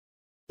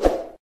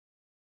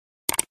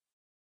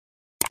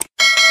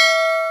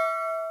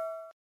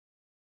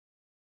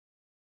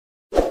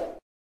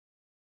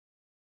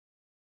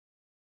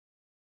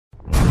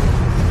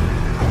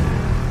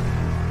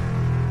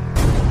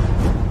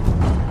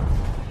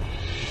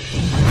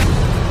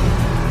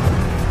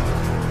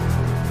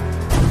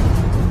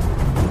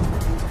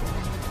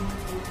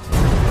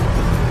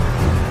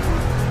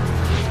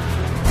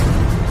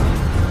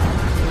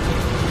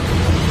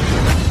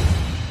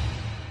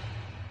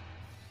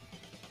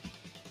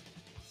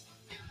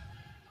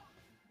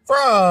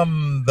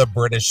From the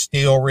British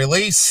Steel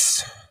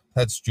release,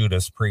 that's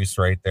Judas Priest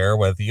right there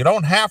with "You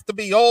Don't Have to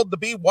Be Old to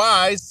Be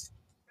Wise."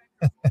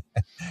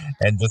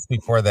 And just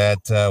before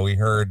that, we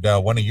heard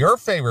one of your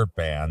favorite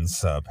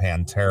bands,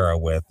 Pantera,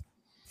 with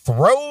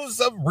 "Throes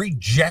of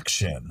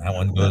Rejection." That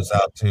one goes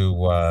out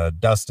to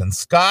Dustin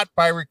Scott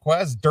by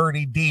request.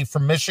 Dirty D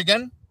from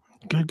Michigan.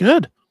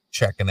 Good.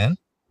 Checking in.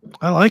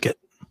 I like it.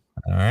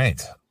 All right.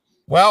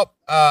 Well,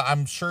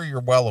 I'm sure you're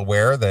well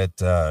aware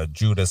that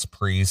Judas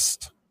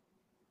Priest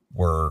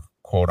were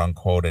quote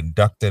unquote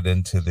inducted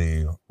into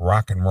the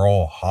Rock and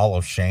Roll Hall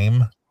of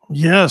Shame.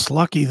 Yes,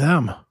 lucky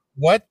them.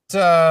 What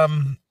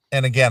and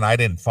again, I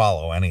didn't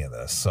follow any of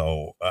this,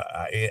 so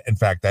in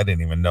fact I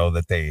didn't even know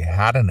that they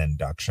had an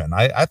induction.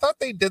 I thought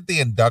they did the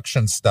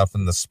induction stuff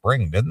in the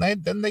spring,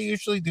 didn't they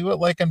usually do it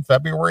like in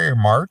February or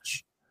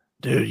March?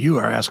 Dude, you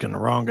are asking the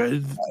wrong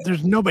guy.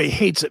 There's nobody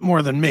hates it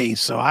more than me,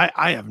 so I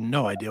have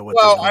no idea what.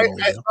 Well, I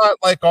thought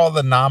like all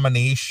the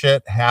nominee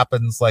shit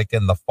happens like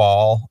in the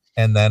fall,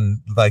 and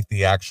then like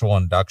the actual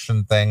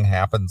induction thing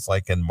happens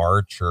like in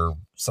March or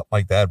something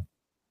like that.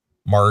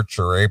 March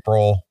or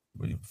April,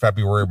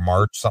 February,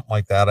 March, something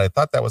like that. I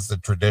thought that was the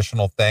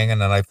traditional thing,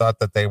 and then I thought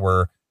that they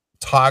were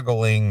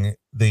toggling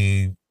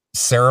the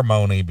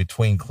ceremony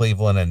between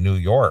Cleveland and New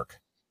York.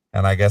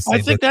 And I guess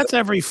I think that's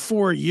every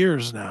 4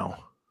 years now.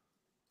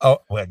 Oh,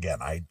 well, again,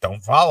 I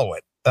don't follow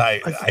it.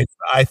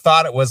 I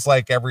thought it was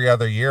like every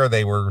other year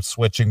they were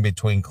switching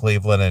between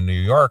Cleveland and New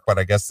York, but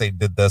I guess they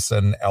did this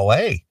in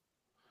LA.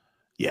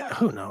 Yeah,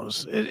 who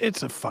knows?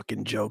 It's a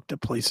fucking joke. The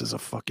place is a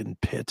fucking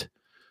pit.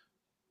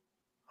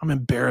 I'm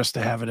embarrassed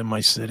to have it in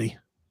my city.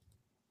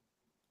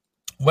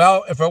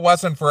 Well, if it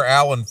wasn't for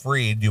Alan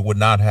Freed, you would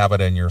not have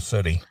it in your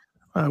city.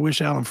 I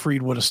wish Alan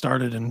Freed would have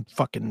started in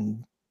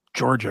fucking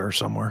Georgia or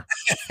somewhere.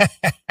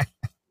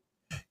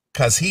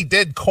 Because he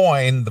did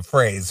coin the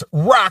phrase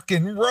rock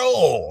and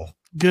roll.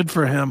 Good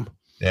for him.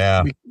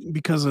 Yeah.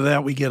 Because of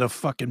that, we get a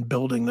fucking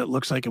building that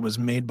looks like it was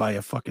made by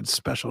a fucking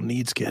special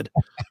needs kid.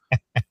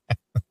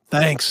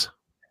 Thanks.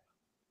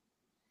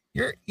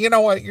 You know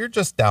what? You're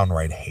just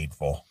downright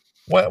hateful.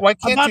 Why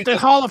can't about the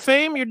Hall of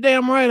Fame? You're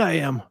damn right I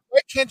am. Why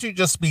can't you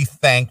just be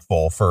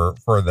thankful for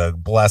the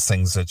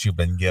blessings that you've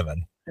been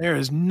given? There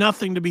is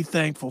nothing to be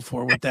thankful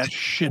for with that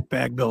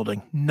shitbag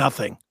building.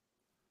 Nothing.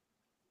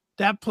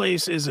 That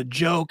place is a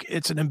joke.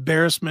 It's an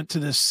embarrassment to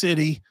this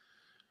city.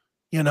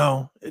 You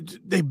know,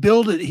 they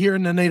build it here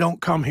and then they don't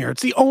come here.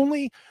 It's the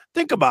only,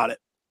 think about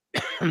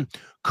it.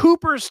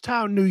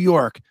 Cooperstown, New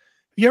York.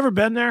 Have you ever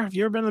been there? Have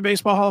you ever been to the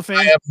Baseball Hall of Fame?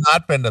 I have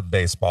not been to the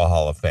Baseball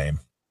Hall of Fame.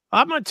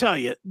 I'm going to tell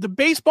you, the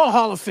Baseball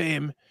Hall of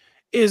Fame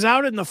is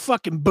out in the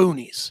fucking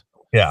boonies.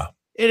 Yeah.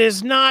 It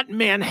is not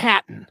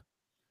Manhattan.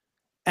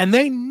 And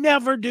they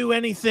never do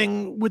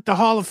anything with the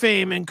Hall of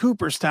Fame in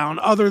Cooperstown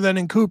other than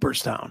in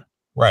Cooperstown.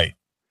 Right.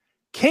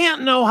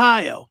 Canton,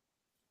 Ohio.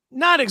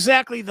 Not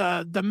exactly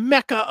the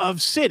mecca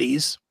of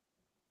cities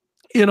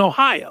in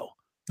Ohio.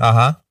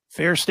 Uh-huh.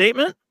 Fair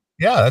statement?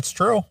 Yeah, that's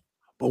true.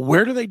 But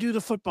where do they do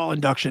the football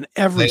induction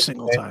every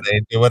single time?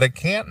 They do it at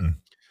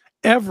Canton.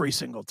 Every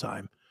single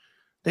time.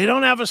 They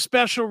don't have a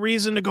special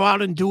reason to go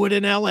out and do it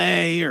in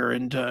LA or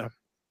into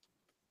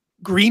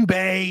Green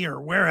Bay or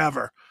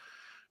wherever.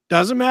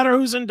 Doesn't matter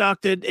who's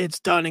inducted, it's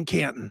done in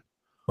Canton.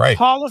 Right.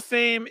 Hall of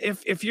Fame,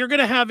 if you're going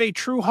to have a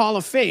true Hall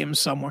of Fame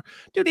somewhere,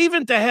 dude,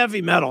 even the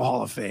Heavy Metal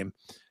Hall of Fame,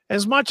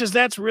 as much as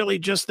that's really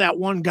just that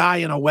one guy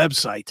in a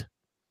website,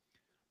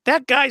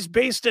 that guy's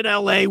based in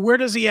LA. Where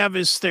does he have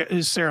his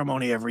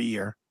ceremony every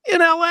year? In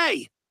LA.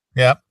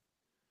 Yep.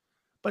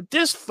 But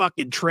this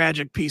fucking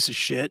tragic piece of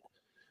shit,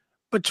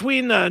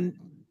 between the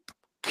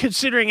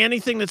considering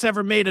anything that's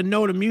ever made a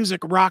note of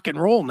music rock and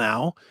roll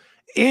now,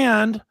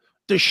 and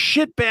the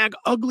shitbag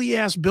ugly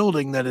ass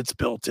building that it's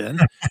built in,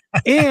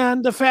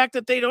 and the fact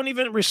that they don't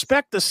even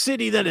respect the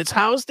city that it's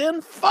housed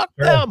in, fuck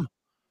them.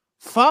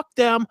 Fuck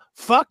them.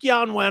 Fuck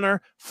Jan Wenner.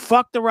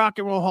 Fuck the Rock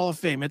and Roll Hall of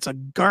Fame. It's a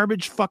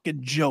garbage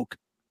fucking joke.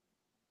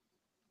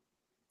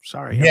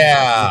 Sorry.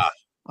 Yeah.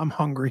 I'm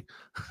hungry.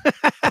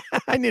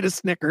 I need a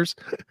Snickers.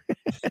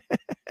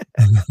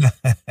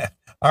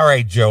 All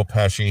right, Joe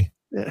Pesci.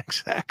 Yeah,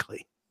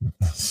 exactly.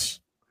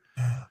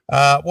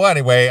 Well,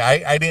 anyway,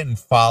 I didn't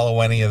follow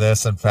any of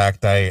this. In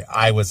fact,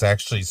 I was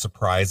actually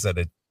surprised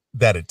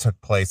that it took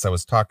place. I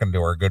was talking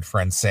to our good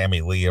friend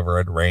Sammy Lee over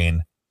at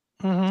Rain,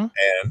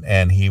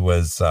 and he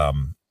was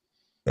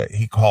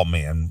he called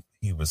me and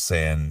he was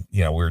saying,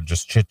 you know, we were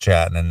just chit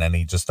chatting, and then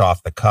he just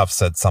off the cuff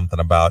said something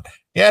about,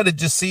 yeah, did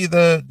you see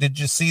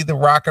the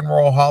Rock and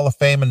Roll Hall of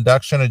Fame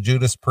induction of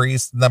Judas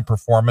Priest and then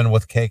performing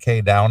with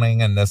KK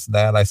Downing and this and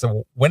that? I said,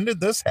 well, when did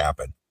this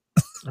happen?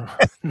 Oh,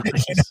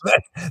 nice. You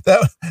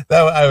know,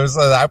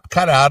 I'm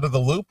kind of out of the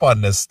loop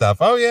on this stuff.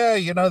 Oh yeah,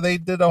 you know, they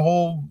did a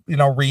whole, you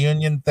know,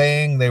 reunion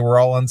thing. They were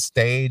all on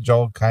stage,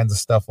 all kinds of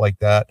stuff like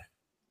that,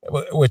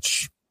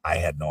 which I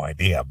had no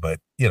idea, but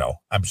you know,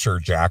 I'm sure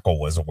Jackal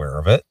was aware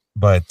of it,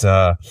 but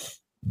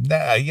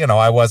you know,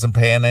 I wasn't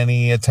paying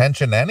any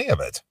attention to any of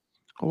it.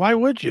 Why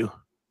would you?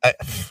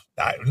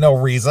 No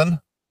reason.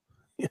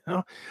 You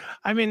know,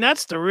 I mean,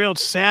 that's the real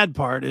sad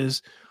part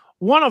is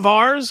one of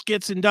ours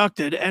gets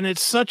inducted, and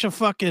it's such a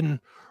fucking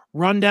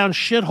rundown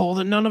shithole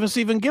that none of us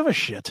even give a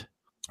shit.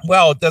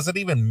 Well, does it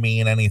even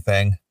mean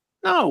anything?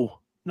 No,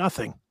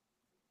 nothing.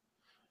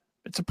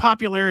 It's a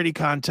popularity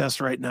contest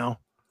right now.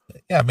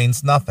 Yeah, it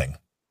means nothing.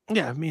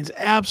 Yeah, it means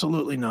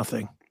absolutely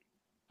nothing.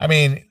 I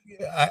mean,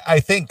 I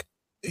think,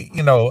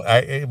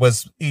 it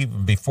was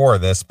even before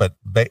this, but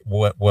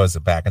what was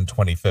it, back in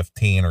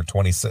 2015 or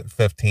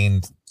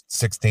 2015,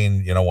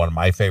 16, one of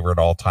my favorite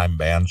all-time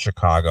bands,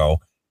 Chicago,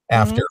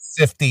 after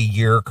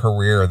 50-year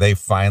career, they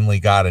finally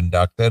got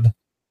inducted.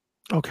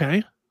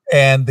 Okay.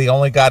 And they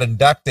only got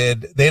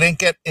inducted. They didn't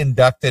get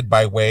inducted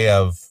by way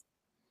of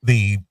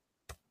the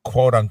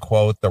quote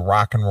unquote, the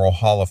Rock and Roll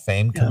Hall of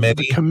Fame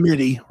committee. The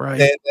committee,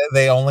 right.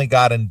 They only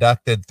got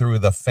inducted through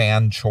the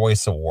Fan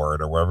Choice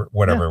Award or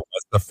whatever it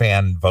was, the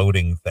fan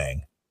voting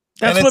thing.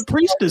 That's what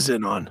Priest is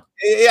in on.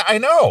 Yeah, I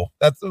know.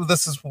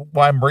 This is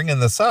why I'm bringing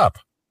this up.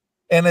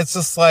 And it's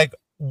just like,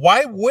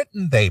 why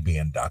wouldn't they be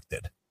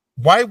inducted?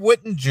 Why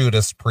wouldn't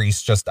Judas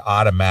Priest just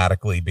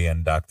automatically be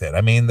inducted?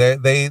 I mean,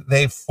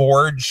 they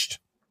forged,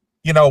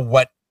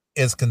 what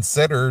is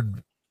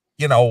considered,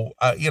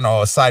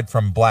 aside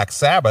from Black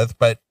Sabbath,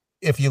 but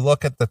if you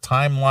look at the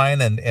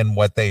timeline and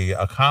what they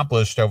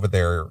accomplished over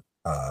their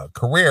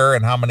career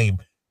and how many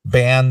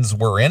bands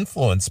were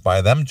influenced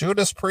by them,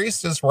 Judas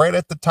Priest is right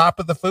at the top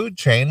of the food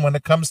chain when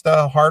it comes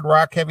to hard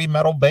rock, heavy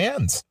metal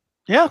bands.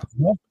 Yeah,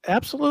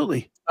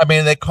 absolutely. I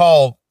mean, they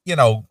call,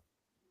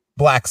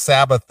 Black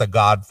Sabbath the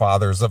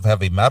godfathers of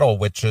heavy metal,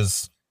 which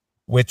is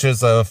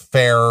a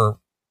fair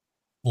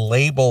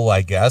label,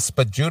 I guess.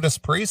 But Judas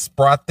Priest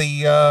brought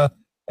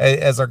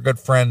as our good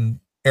friend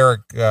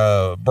Eric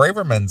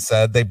Braverman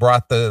said, they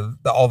brought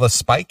all the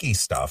spiky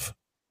stuff.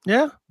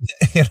 Yeah.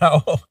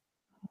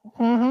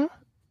 Mm-hmm.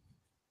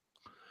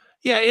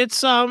 Yeah,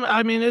 it's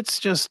I mean, it's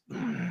just,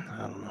 I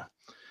don't know.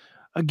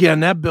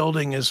 Again, that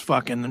building is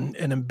fucking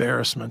an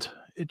embarrassment.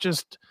 It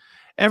just,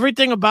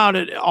 everything about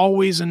it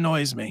always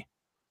annoys me.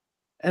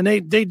 And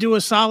they do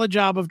a solid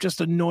job of just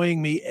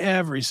annoying me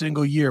every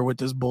single year with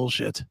this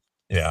bullshit.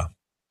 Yeah.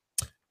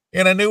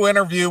 In a new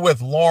interview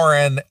with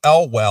Lauren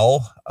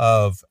Elwell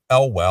of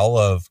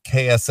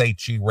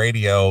KSHE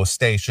radio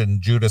station,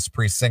 Judas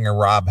Priest singer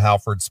Rob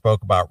Halford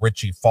spoke about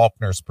Richie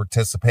Faulkner's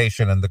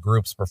participation in the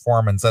group's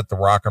performance at the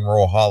Rock and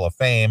Roll Hall of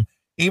Fame,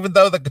 even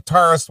though the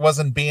guitarist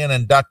wasn't being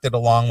inducted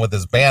along with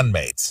his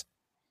bandmates.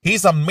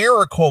 He's a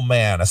miracle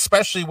man,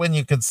 especially when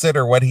you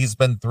consider what he's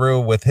been through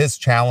with his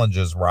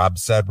challenges, Rob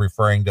said,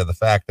 referring to the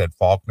fact that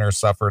Faulkner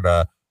suffered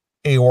a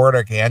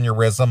aortic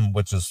aneurysm,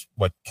 which is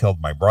what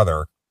killed my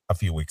brother a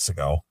few weeks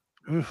ago,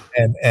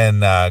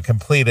 and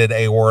completed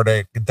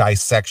aortic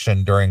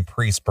dissection during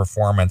Priest's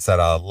performance at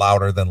a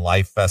Louder Than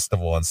Life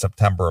festival in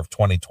September of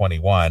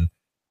 2021,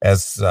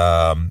 as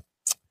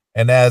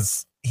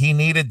he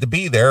needed to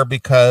be there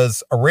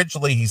because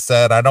originally he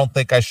said, "I don't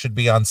think I should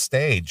be on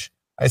stage."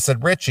 I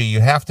said, "Richie, you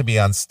have to be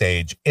on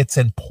stage. It's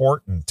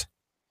important."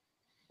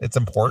 It's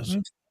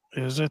important.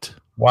 Is it?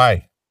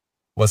 Why?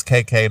 Was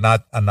KK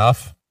not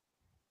enough?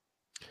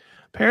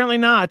 Apparently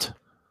not.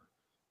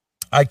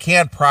 I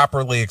can't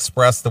properly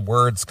express the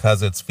words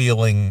because it's a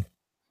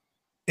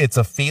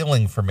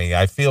feeling for me.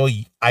 I feel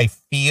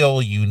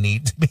you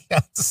need to be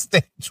on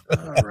stage.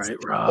 All right,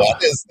 Rob.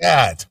 What is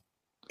that?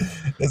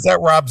 Is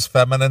that Rob's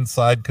feminine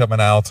side coming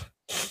out?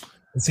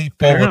 Is he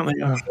apparently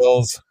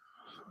feels?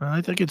 I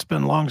think it's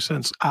been long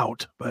since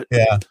out, but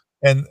yeah.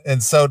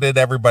 And so did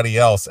everybody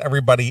else.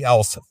 Everybody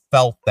else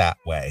felt that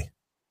way.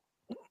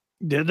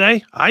 Did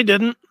they? I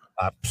didn't.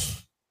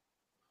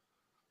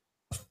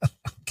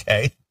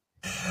 Okay.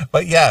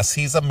 But yes,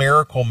 he's a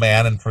miracle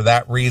man, and for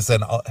that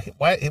reason,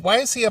 why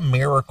is he a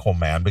miracle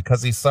man?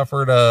 Because he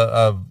suffered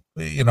a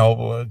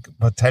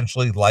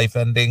potentially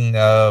life-ending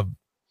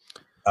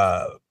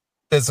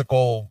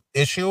physical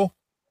issue.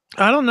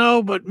 I don't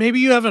know, but maybe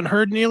you haven't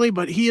heard, Neely,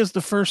 but he is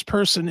the first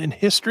person in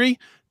history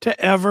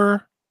to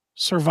ever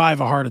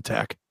survive a heart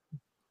attack.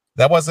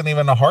 That wasn't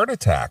even a heart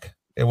attack.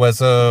 It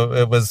was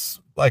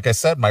like I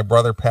said, my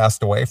brother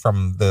passed away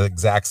from the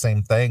exact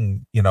same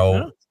thing,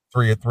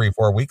 3 or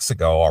 4 weeks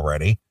ago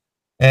already.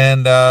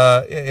 And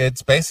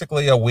it's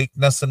basically a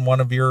weakness in one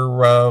of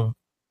your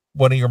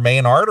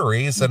main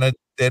arteries, and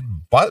it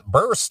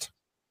burst.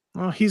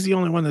 Well, he's the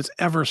only one that's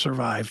ever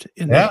survived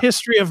in the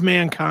history of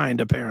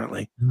mankind,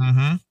 apparently.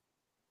 Mm-hmm.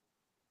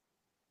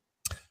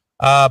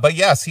 But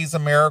yes, he's a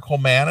miracle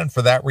man, and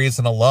for that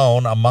reason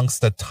alone,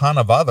 amongst a ton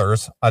of other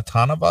reasons.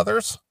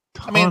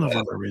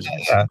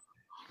 Yeah,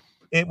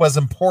 it was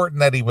important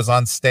that he was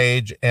on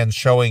stage and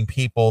showing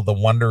people the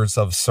wonders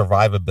of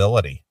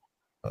survivability.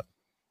 Do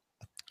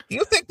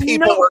you think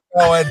people were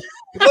going,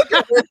 look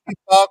at Richie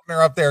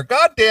Faulkner up there?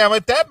 God damn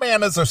it, that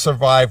man is a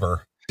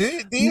survivor. Do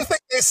you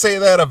think they say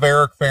that of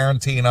Eric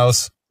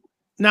Ferentinos?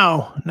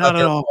 No, not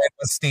at all.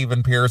 With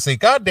Stephen Piercy.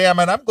 God damn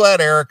it, I'm glad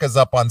Eric is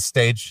up on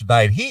stage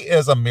tonight. He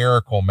is a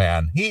miracle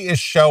man. He is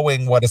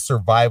showing what a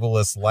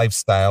survivalist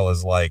lifestyle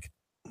is like.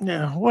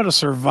 Yeah, what a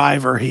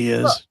survivor he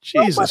is.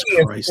 Jesus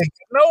Christ.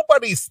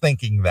 Nobody's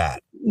thinking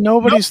that.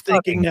 Nobody's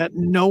thinking that.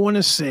 No one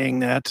is saying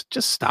that.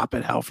 Just stop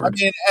it, I Halford.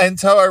 mean,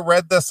 until I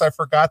read this, I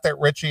forgot that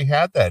Richie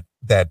had that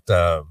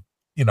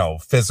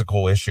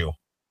physical issue.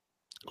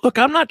 Look,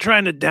 I'm not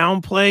trying to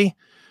downplay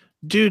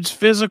dude's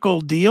physical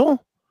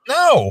deal.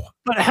 No.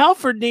 But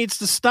Halford needs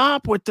to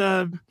stop with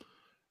the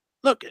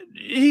look.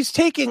 He's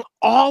taking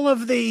all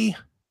of the.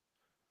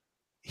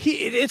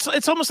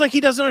 It's almost like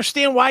he doesn't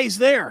understand why he's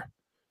there.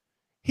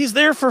 He's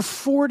there for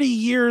 40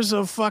 years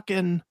of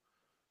fucking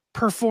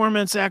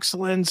performance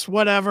excellence,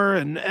 whatever,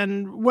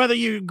 and whether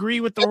you agree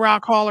with the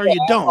Rock Hall or you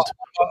don't.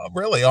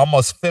 Really,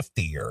 almost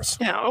 50 years.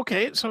 Yeah,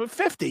 okay, so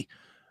 50.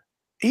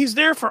 He's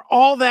there for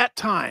all that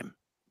time.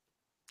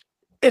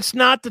 It's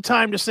not the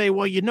time to say,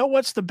 well, you know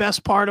what's the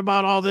best part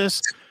about all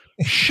this?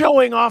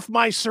 Showing off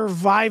my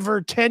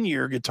Survivor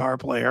 10-year guitar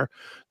player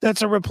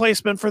that's a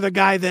replacement for the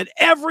guy that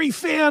every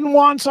fan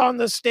wants on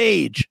the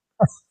stage.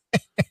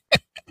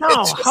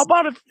 No, how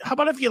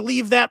about if you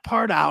leave that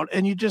part out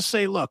and you just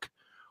say, look,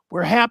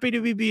 we're happy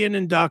to be being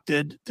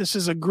inducted. This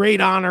is a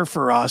great honor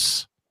for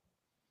us.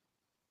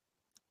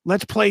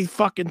 Let's play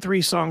fucking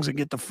 3 songs and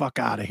get the fuck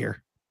out of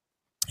here.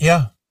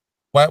 Yeah.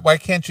 Why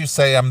can't you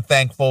say I'm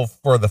thankful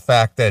for the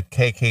fact that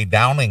KK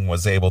Downing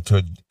was able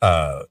to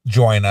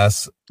join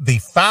us, the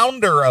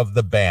founder of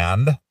the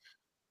band,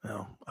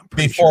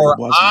 before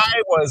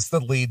I was the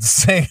lead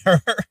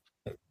singer,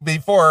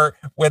 before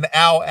when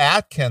Al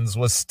Atkins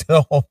was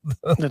still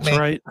That's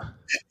right.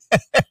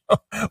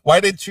 Why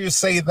didn't you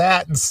say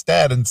that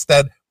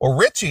instead? Well,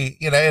 Richie,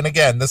 and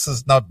again, this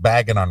is not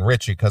bagging on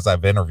Richie because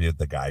I've interviewed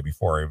the guy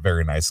before, a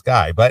very nice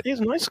guy, but he's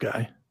a nice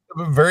guy.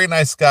 Very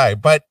nice guy,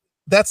 but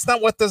that's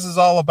not what this is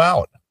all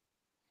about.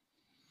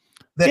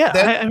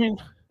 I mean,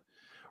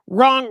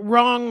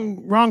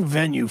 wrong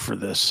venue for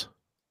this.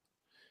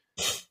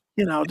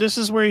 This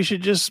is where he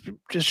should just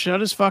shut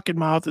his fucking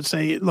mouth and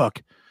say,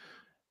 look,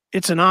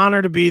 it's an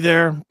honor to be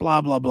there,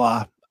 blah, blah,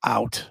 blah,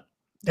 out.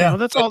 Yeah,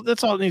 that's all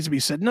that needs to be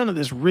said. None of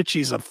this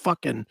Richie's a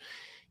fucking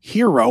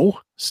hero.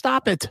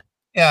 Stop it.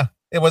 Yeah,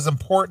 it was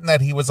important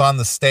that he was on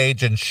the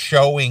stage and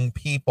showing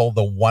people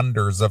the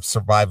wonders of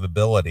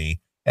survivability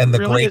and the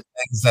great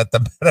things that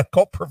the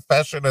medical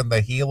profession and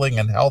the healing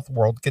and health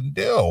world can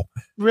do.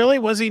 Really?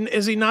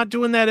 Is he not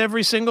doing that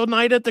every single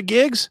night at the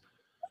gigs?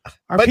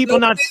 Are people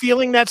not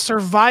feeling that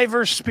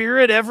survivor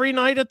spirit every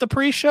night at the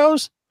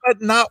pre-shows?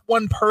 But not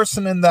one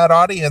person in that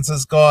audience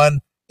has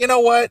gone, you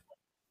know what?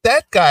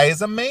 That guy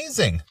is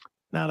amazing.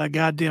 Not a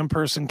goddamn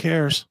person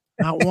cares.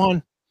 Not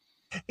one.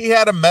 He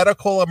had a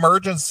medical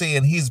emergency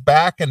and he's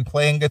back and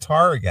playing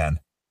guitar again.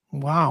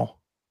 Wow.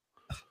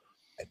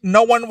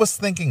 No one was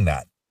thinking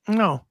that.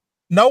 No.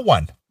 No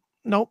one.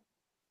 Nope.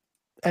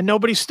 And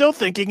nobody's still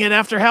thinking it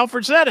after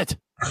Halford said it.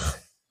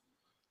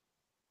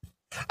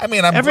 I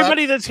mean,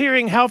 everybody that's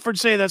hearing Halford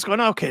say that's going,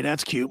 okay,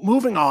 that's cute.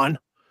 Moving on.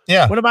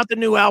 Yeah. What about the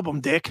new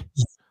album, Dick?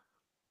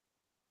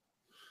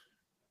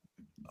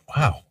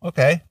 Wow.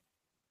 Okay.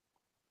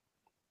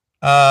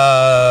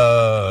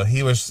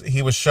 He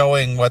was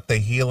showing what the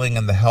healing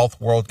and the health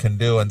world can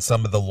do and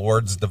some of the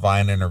Lord's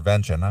divine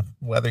intervention.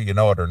 Whether you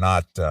know it or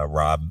not,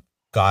 Rob,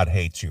 God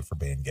hates you for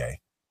being gay.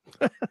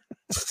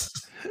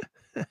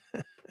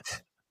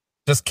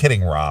 Just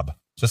kidding, Rob.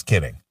 Just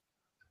kidding.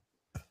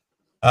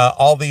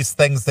 All these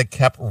things that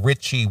kept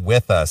Richie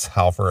with us,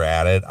 Halford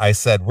added. I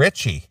said,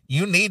 Richie,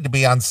 you need to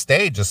be on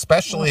stage,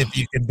 especially if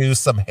you can do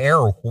some hair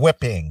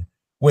whipping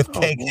with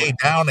KK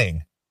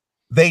Downing.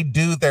 They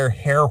do their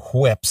hair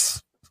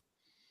whips.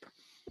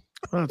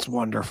 That's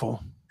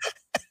wonderful.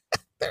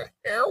 Their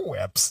hair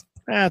whips.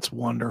 That's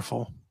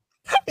wonderful.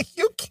 Are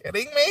you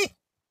kidding me?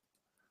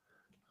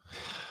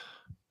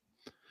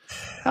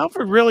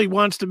 Alfred really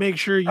wants to make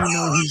sure you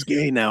know he's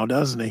gay now,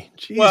 doesn't he?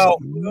 Jesus, well,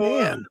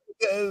 man.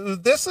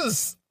 This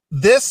is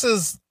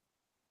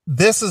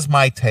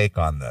my take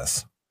on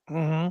this.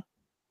 Mm-hmm.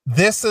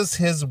 This is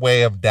his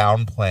way of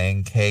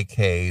downplaying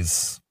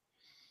KK's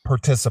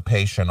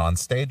participation on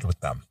stage with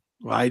them.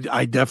 Well,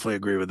 I definitely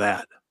agree with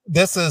that.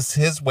 This is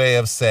his way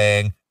of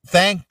saying,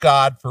 thank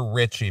God for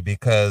Richie,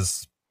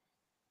 because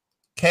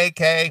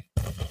KK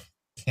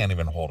can't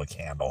even hold a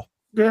candle.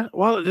 Yeah,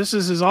 well, this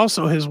is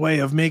also his way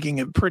of making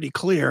it pretty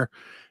clear.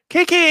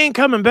 KK ain't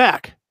coming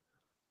back.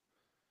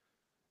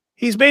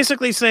 He's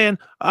basically saying,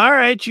 all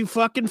right, you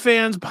fucking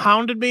fans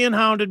hounded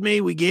me.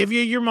 We gave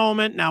you your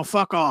moment. Now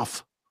fuck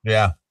off.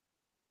 Yeah.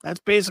 That's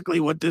basically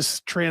what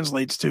this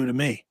translates to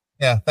me.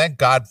 Yeah. Thank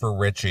God for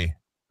Richie.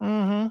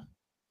 Mm-hmm.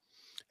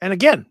 And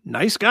again,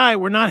 nice guy.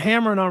 We're not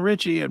hammering on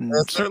Richie. I'm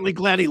certainly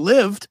glad he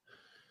lived,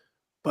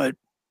 but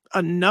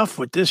enough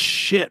with this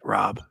shit,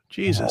 Rob.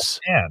 Jesus.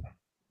 Oh, man.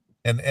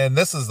 And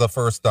this is the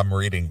first I'm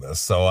reading this,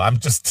 so I'm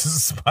just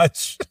as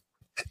much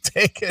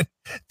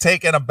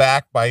taken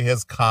aback by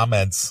his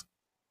comments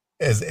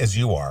as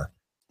you are.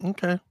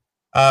 Okay.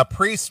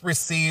 Priests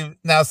received,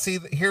 now see,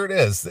 here it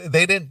is.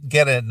 They didn't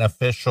get an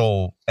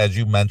official, as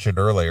you mentioned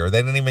earlier,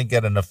 they didn't even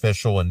get an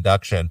official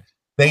induction.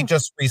 They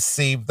just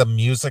received the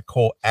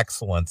Musical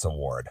Excellence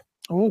Award.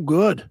 Oh,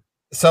 good.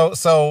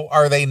 So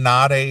are they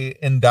not a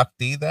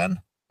inductee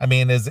then? I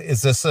mean,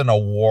 is this an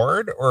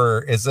award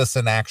or is this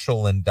an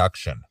actual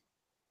induction?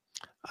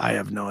 I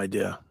have no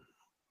idea.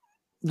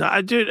 No,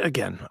 I do.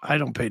 Again, I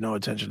don't pay no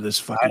attention to this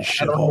fucking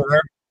I don't shithole. know.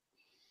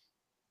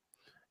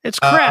 It's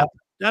crap.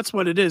 That's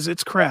what it is.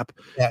 It's crap.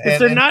 Yeah,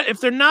 if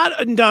they're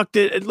not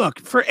inducted, look,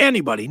 for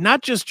anybody,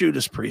 not just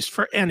Judas Priest,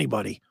 for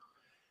anybody,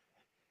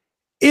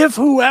 if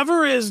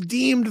whoever is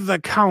deemed the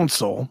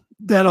council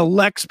that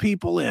elects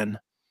people in,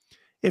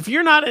 if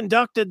you're not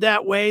inducted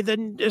that way,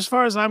 then as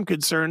far as I'm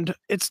concerned,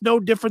 it's no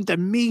different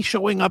than me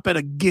showing up at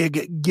a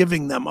gig,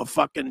 giving them a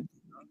fucking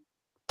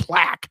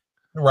plaque.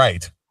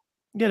 Right.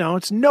 You know,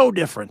 it's no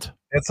different.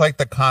 It's like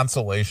the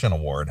consolation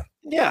award.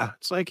 Yeah.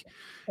 It's like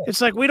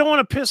we don't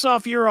want to piss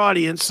off your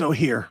audience. So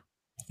here's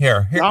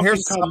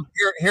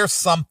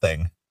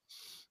something.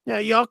 Yeah.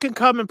 Y'all can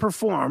come and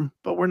perform,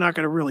 but we're not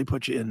going to really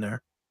put you in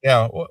there.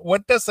 Yeah.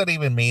 What does that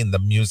even mean? The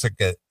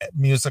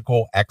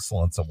musical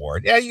excellence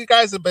award. Yeah. You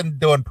guys have been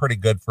doing pretty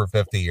good for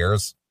 50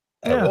 years.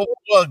 Yeah.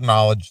 We'll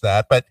acknowledge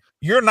that, but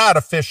you're not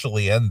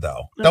officially in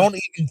though. No. Don't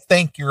even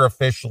think you're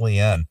officially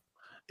in.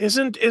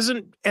 Isn't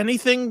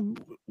anything,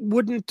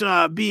 wouldn't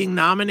being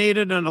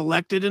nominated and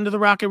elected into the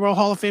Rock and Roll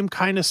Hall of Fame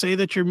kind of say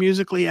that you're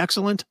musically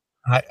excellent?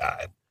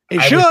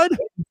 It should.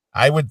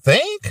 I would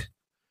think.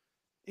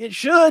 It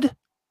should.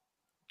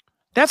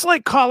 That's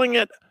like calling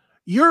it,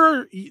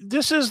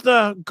 this is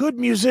the Good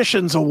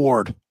Musicians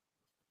Award.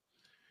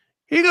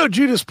 Here you go,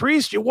 Judas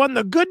Priest. You won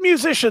the Good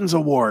Musicians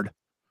Award.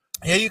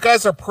 Yeah, you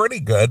guys are pretty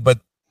good, but,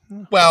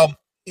 well...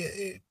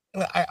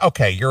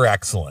 okay, you're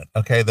excellent.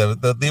 Okay,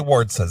 the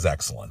award says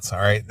excellence. All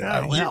right,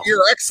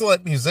 you're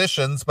excellent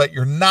musicians, but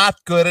you're not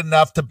good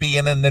enough to be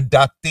an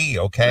inductee.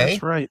 Okay,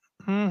 that's right.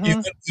 Mm-hmm.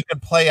 You can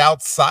play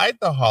outside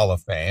the Hall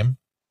of Fame.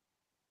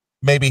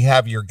 Maybe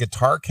have your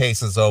guitar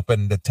cases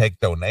open to take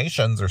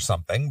donations or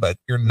something, but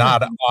you're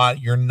not on.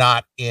 You're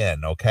not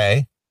in.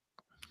 Okay,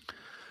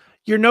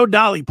 you're no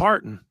Dolly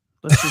Parton.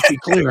 Let's just be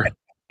clear.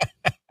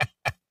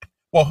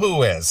 Well,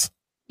 who is?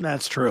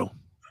 That's true.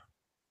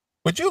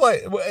 Would you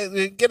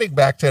like, getting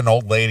back to an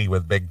old lady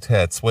with big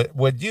tits,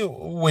 would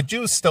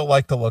you still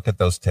like to look at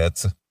those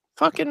tits?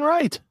 Fucking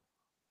right.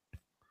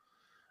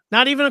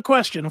 Not even a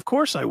question. Of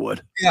course I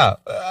would. Yeah.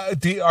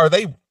 Are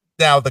they,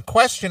 now the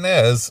question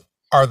is,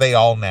 are they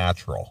all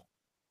natural?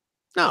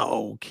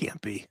 No, can't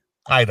be.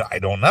 I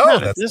don't know.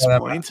 Not at this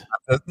point.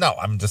 No,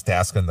 I'm just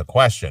asking the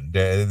question.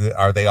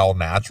 Are they all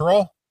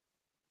natural?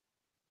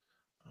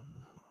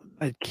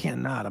 I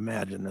cannot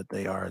imagine that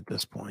they are at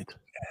this point.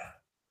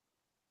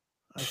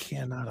 I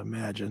cannot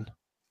imagine.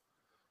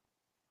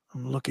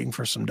 I'm looking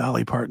for some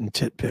Dolly Parton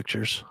tit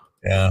pictures.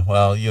 Yeah,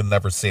 well, you'll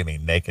never see any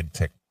naked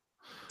tit.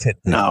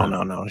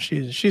 No.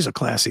 She's a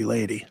classy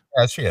lady.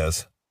 Yeah, she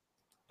is.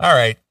 All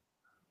right.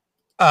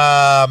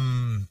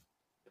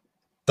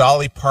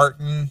 Dolly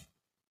Parton,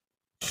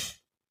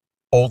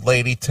 old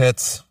lady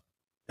tits.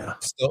 Yeah.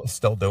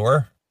 Still do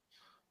her?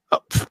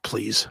 Oh,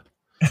 please.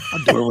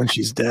 I'll do her when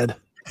she's dead.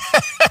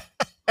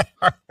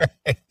 All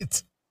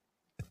right.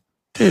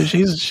 Dude,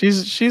 she's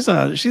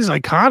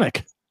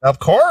iconic. Of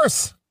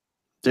course.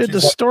 Dude,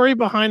 the story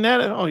behind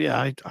that. Oh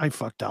yeah, I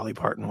fucked Dolly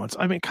Parton once.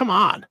 I mean, come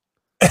on.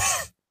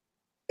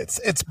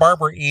 It's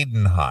Barbara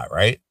Eden hot,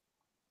 right?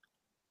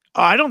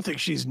 Oh, I don't think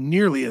she's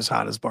nearly as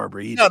hot as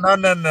Barbara Eden.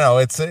 No.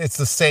 It's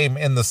the same,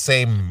 in the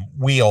same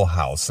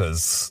wheelhouse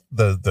as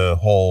the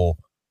whole.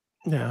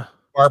 Yeah.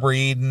 Barbara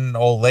Eden,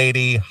 old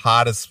lady,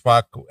 hot as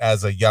fuck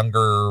as a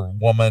younger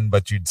woman,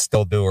 but you'd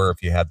still do her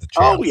if you had the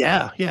chance. Oh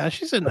yeah,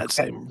 she's in that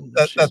same.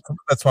 That's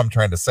what I'm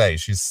trying to say.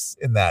 She's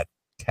in that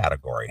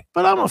category.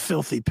 But I'm a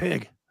filthy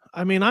pig.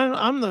 I mean,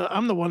 I'm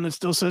the one that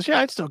still says, yeah,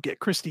 I'd still get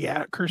Kirstie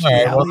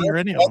Alley or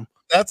any of them.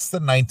 That's the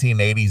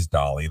 1980s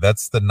Dolly.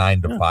 That's the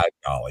 9 to 5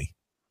 Dolly.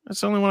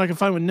 That's the only one I can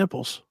find with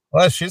nipples.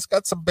 Well, she's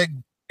got some big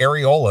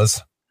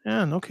areolas.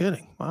 Yeah, no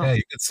kidding. Wow. Yeah,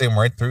 you could see them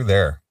right through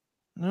there.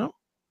 No.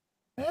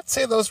 I'd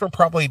say those were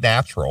probably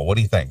natural. What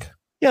do you think?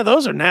 Yeah,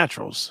 those are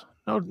naturals.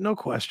 No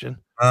question.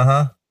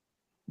 Uh-huh.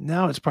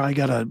 Now it's probably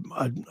got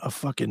a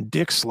fucking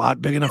dick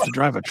slot big enough to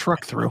drive a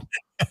truck through.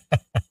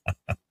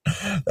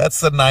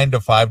 That's the 9 to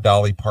 5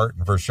 Dolly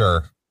Parton for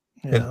sure.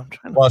 Yeah.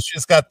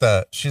 She's got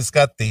the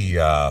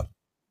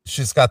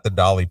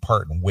Dolly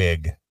Parton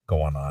wig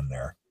going on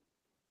there.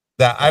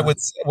 That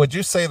would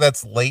you say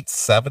that's late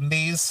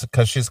 70s?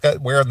 Because she's got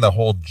wearing the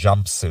whole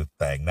jumpsuit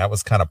thing. That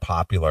was kind of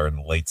popular in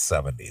the late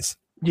 70s.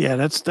 Yeah,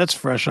 that's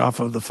fresh off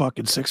of the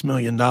fucking $6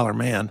 Million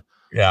Man.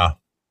 Yeah.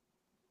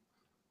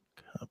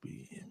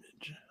 Copy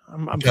image.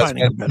 I'm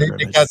finding a better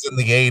image. Because in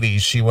the 80s,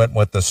 she went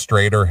with the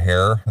straighter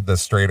hair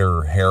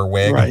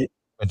wig. Right.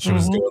 When she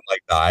was doing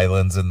like the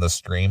Islands in the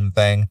Stream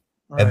thing.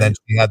 Right. And then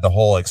she had the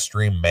whole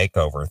extreme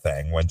makeover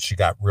thing when she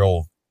got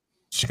real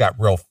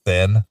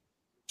thin.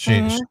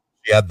 She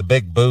had the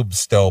big boobs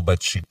still,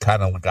 but she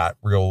kind of got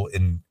real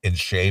in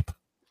shape.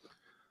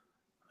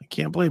 I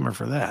can't blame her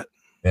for that.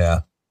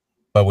 Yeah.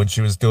 But when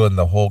she was doing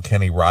the whole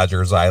Kenny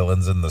Rogers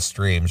Islands in the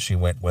Stream, she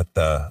went with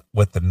the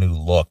new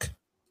look.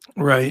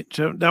 Right.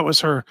 So that was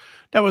her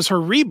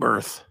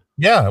rebirth.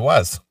 Yeah, it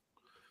was.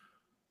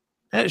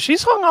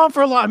 She's hung on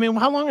for a lot. I mean,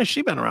 how long has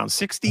she been around?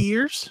 60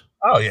 years?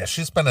 Oh yeah,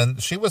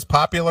 she was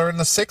popular in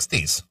the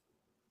 60s.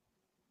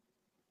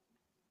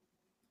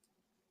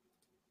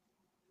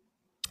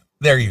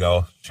 There you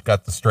go. She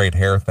got the straight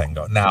hair thing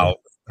going. Now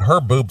her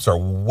boobs are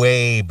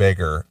way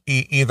bigger.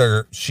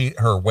 Either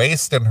her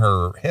waist and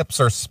her hips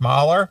are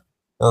smaller,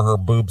 or her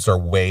boobs are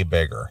way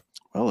bigger.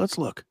 Well, let's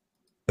look.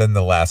 Than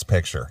the last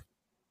picture.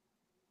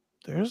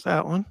 There's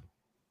that one.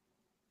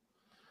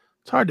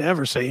 It's hard to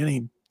ever say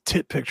any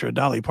tit picture of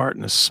Dolly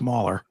Parton is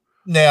smaller.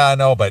 Yeah, I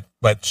know, but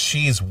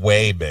she's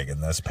way big in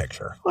this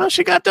picture. Well,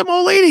 she got them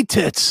old lady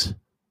tits.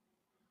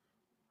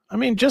 I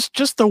mean,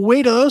 just the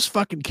weight of those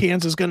fucking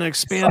cans is going to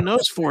expand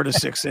those 4 to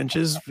 6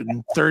 inches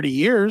in 30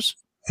 years.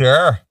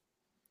 Sure. I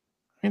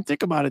mean,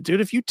 think about it, dude.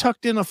 If you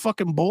tucked in a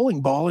fucking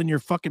bowling ball in your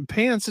fucking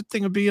pants, that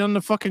thing would be on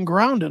the fucking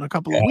ground in a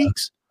couple of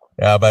weeks.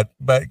 Yeah, but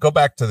go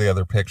back to the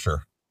other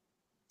picture.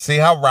 See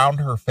how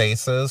round her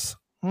face is?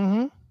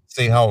 Mm-hmm.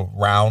 See how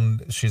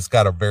round? She's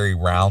got a very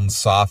round,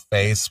 soft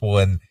face.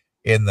 When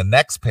in the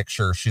next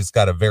picture, she's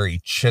got a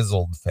very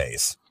chiseled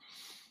face.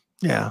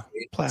 Yeah,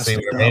 plastic.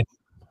 See what I mean?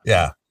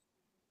 Yeah.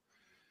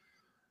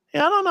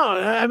 Yeah, I don't know.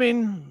 I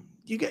mean,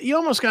 you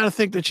almost got to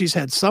think that she's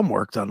had some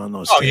work done on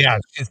those. Oh, yeah.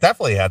 She's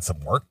definitely had some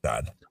work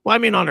done. Well, I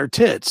mean, on her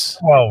tits.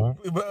 Well,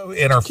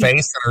 in her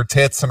face and her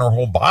tits and her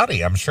whole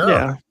body, I'm sure.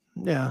 Yeah.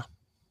 Yeah.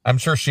 I'm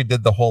sure she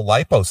did the whole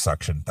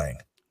liposuction thing.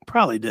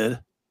 Probably did.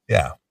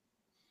 Yeah.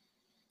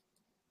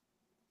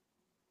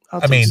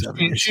 I mean,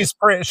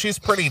 she's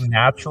pretty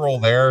natural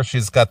there.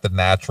 She's got the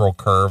natural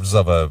curves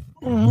of a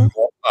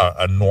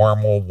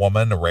normal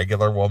woman, a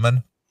regular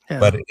woman. Yeah.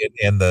 But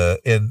in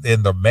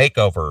the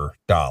makeover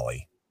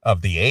Dolly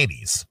of the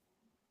 80s,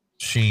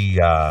 she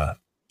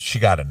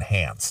got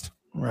enhanced.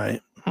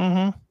 Right.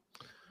 Mm-hmm.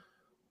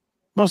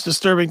 Most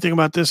disturbing thing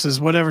about this is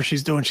whatever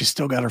she's doing, she's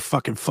still got her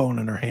fucking phone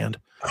in her hand.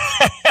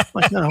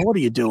 Like, no, what are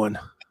you doing?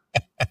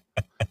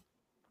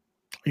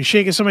 Are you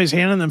shaking somebody's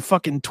hand and then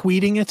fucking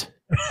tweeting it?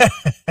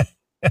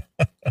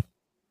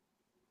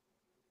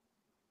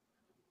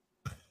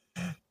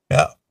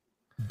 Yeah.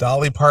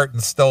 Dolly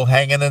Parton's still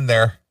hanging in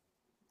there.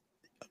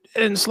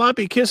 And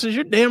sloppy kisses,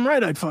 you're damn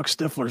right I'd fuck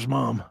Stifler's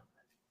mom.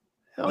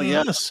 Hell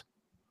yes.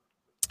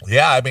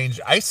 Yeah, I mean,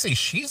 I see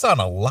she's on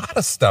a lot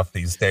of stuff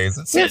these days.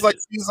 It seems like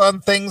she's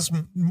on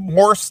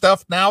more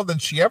stuff now than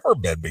she ever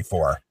been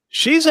before.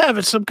 She's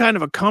having some kind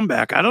of a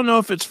comeback. I don't know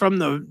if it's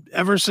from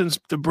ever since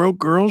the Broke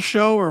Girls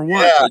show or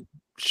what. Yeah.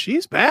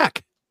 She's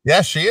back.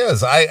 Yeah, she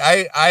is.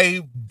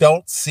 I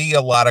don't see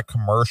a lot of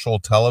commercial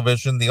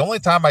television. The only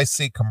time I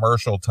see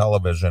commercial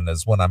television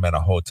is when I'm in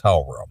a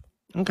hotel room.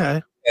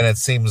 Okay. And it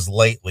seems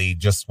lately,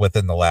 just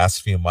within the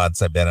last few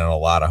months, I've been in a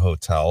lot of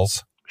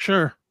hotels.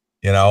 Sure.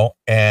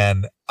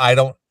 And I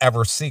don't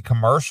ever see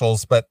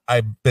commercials, but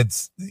I've been,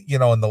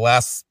 in the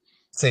last,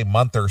 say,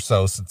 month or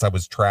so since I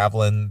was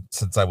traveling,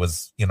 since I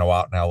was,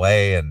 out in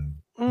LA and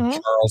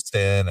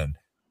Charleston and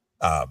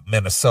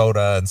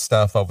Minnesota and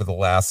stuff over the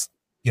last,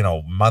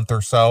 month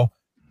or so,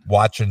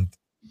 watching,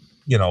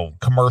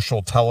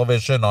 commercial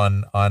television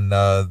on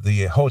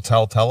the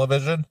hotel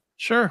television.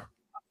 Sure.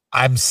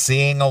 I'm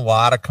seeing a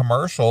lot of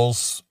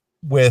commercials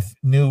with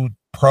new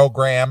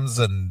programs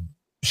and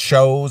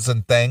shows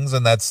and things,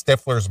 and that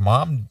Stifler's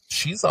mom,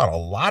 she's on a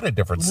lot of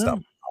different stuff.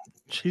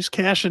 She's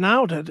cashing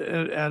out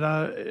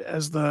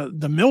as the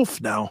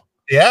MILF now.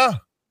 Yeah.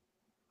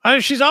 I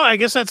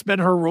guess that's been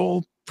her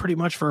role pretty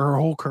much for her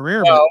whole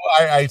career. Well,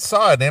 I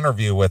saw an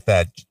interview with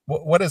that.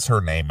 What is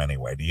her name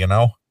anyway? Do you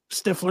know?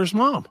 Stifler's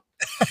mom.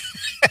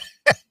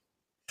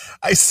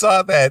 I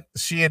saw that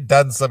she had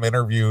done some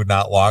interview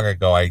not long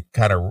ago. I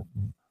kind of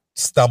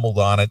stumbled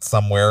on it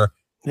somewhere.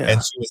 Yeah.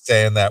 And she was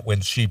saying that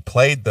when she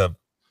played the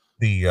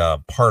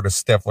part of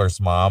Stifler's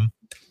mom,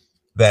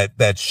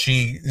 that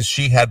she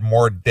had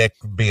more dick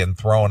being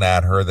thrown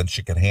at her than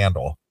she could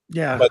handle.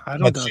 Yeah, I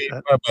don't know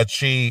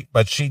that.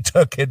 But she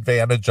took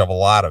advantage of a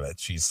lot of it,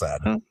 she said.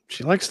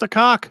 She likes the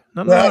cock.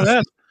 Nothing wrong with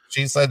that.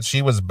 She said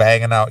she was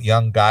banging out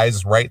young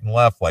guys right and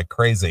left like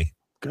crazy.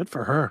 Good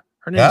for her.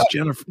 Her name is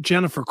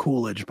Jennifer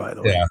Coolidge, by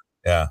the way. Yeah,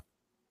 yeah.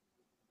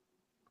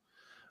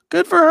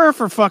 Good for her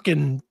for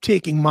fucking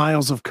taking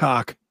miles of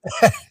cock.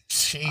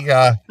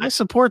 I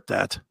support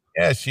that.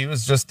 Yeah, she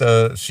was just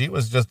a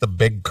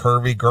big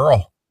curvy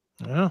girl.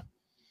 Yeah.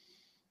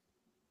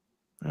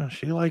 Yeah,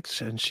 she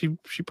likes, and she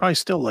probably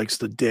still likes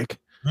the dick.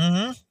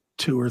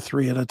 2 or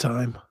 3 at a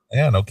time.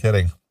 Yeah, no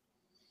kidding.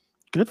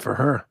 Good for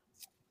her.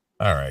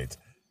 All right.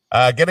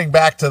 Getting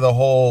back to the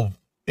whole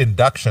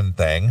induction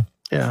thing.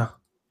 Yeah.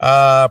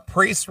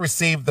 Priest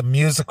received the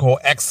Musical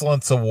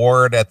Excellence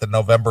Award at the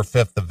November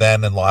 5th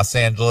event in Los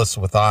Angeles,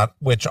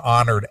 which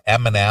honored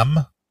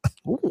Eminem.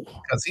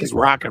 Because he's a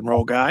rock and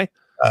roll guy.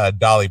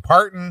 Dolly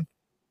Parton,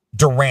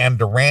 Duran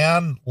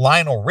Duran,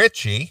 Lionel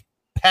Richie,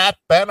 Pat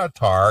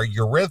Benatar,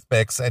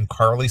 Eurythmics, and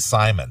Carly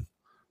Simon.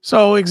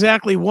 So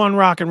exactly one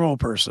rock and roll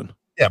person.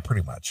 Yeah,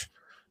 pretty much.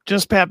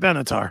 Just Pat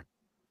Benatar.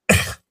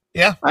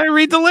 Yeah. I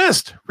read the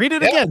list. Read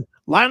it again.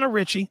 Lionel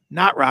Richie,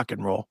 not rock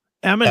and roll.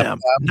 Eminem,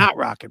 not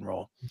rock and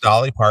roll.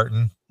 Dolly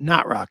Parton,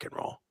 not rock and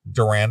roll.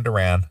 Duran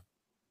Duran.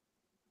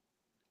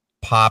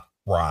 pop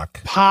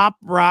rock. Pop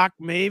rock,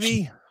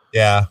 maybe.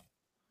 Yeah.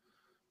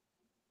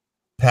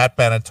 Pat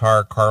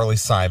Benatar, Carly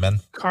Simon.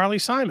 Carly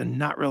Simon,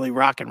 not really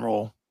rock and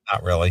roll.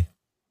 Not really.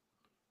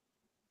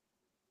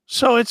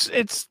 So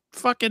it's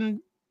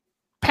fucking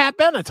Pat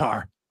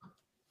Benatar.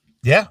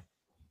 Yeah.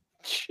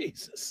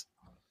 Jesus.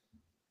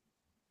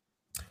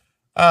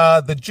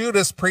 The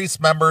Judas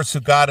Priest members who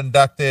got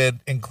inducted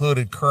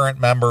included current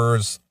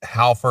members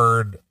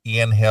Halford,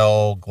 Ian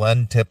Hill,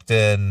 Glenn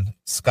Tipton,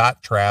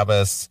 Scott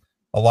Travis,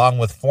 along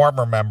with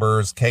former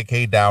members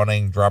KK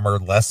Downing, drummer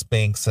Les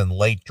Binks, and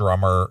late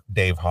drummer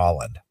Dave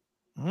Holland.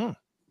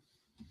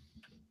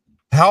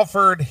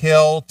 Halford,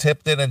 Hill,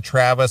 Tipton, and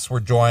Travis were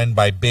joined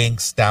by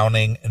Binks,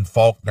 Downing, and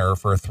Faulkner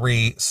for a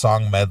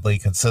 3-song medley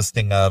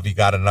consisting of You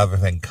Got Another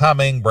Thing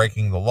Coming,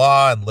 Breaking the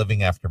Law, and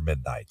Living After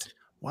Midnight.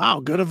 Wow,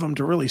 good of them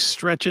to really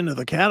stretch into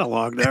the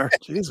catalog there.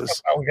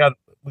 Jesus. We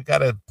got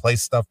to play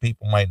stuff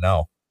people might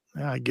know.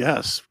 Yeah, I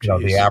guess. You know,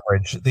 the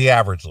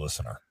average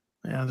listener.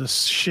 Yeah,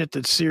 this shit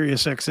that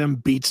Sirius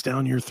XM beats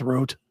down your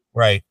throat.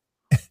 Right.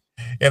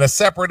 In a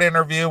separate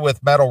interview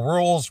with Metal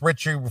Rules,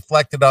 Richie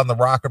reflected on the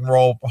Rock and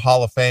Roll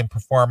Hall of Fame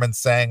performance,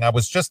 saying, I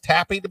was just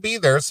happy to be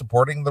there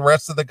supporting the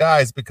rest of the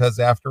guys because,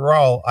 after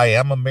all, I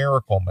am a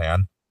miracle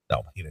man.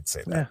 No, he didn't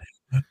say that.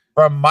 Yeah.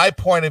 From my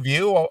point of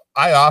view,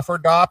 I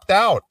offered to opt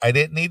out. I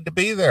didn't need to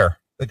be there.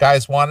 The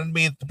guys wanted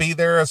me to be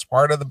there as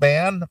part of the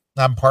band.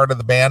 I'm part of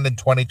the band in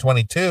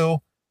 2022.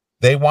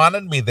 They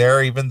wanted me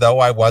there even though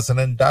I wasn't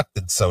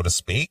inducted, so to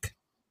speak.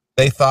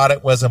 They thought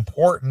it was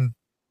important.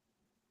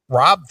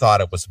 Rob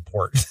thought it was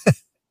important.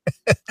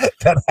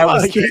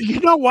 You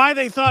know why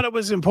they thought it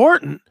was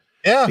important?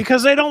 Yeah.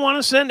 Because they don't want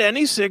to send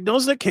any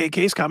signals that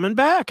KK's coming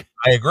back.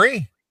 I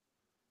agree.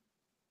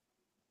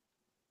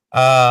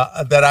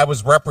 That I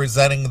was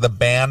representing the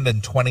band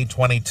in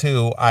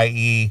 2022,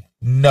 i.e.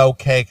 no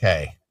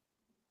KK.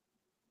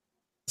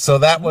 So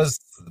that was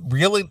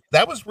really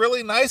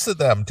nice of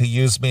them to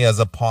use me as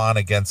a pawn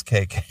against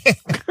KK.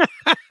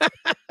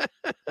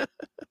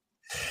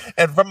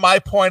 And from my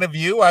point of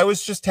view, I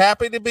was just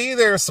happy to be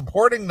there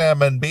supporting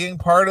them and being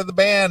part of the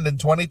band in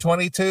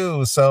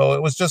 2022. So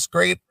it was just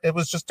great. It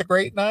was just a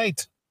great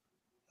night.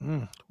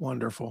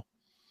 Wonderful.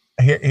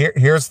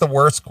 Here's the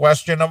worst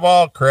question of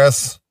all,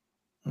 Chris.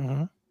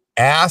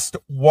 Asked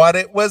what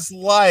it was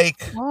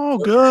like. Oh,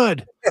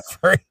 good.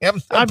 For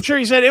him. I'm sure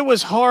he said it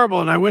was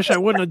horrible and I wish I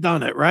wouldn't have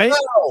done it, right?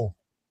 No.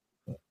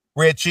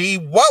 Richie,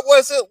 what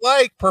was it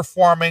like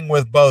performing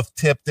with both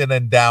Tipton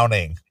and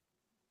Downing?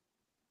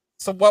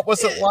 So what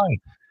was it like?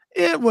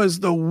 It was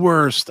the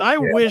worst. I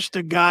wish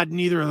to God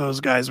neither of those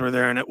guys were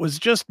there and it was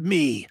just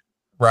me.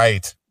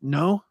 Right.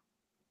 No?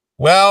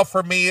 Well,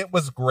 for me, it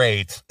was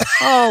great.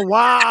 Oh,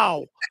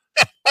 wow.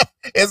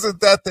 Isn't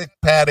that the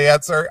pat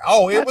answer?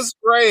 Oh, it was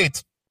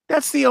great.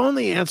 That's the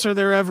only answer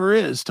there ever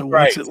is to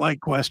what's it like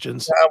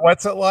questions.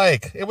 What's it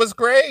like? It was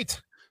great.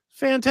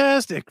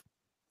 Fantastic.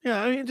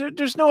 Yeah, I mean,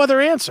 there's no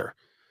other answer.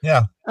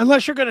 Yeah.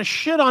 Unless you're going to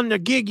shit on the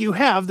gig you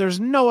have,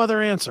 there's no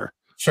other answer.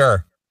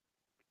 Sure.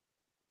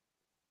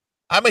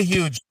 I'm a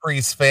huge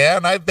Priest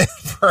fan. I've been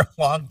for a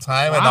long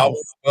time and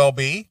always will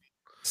be.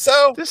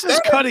 So this is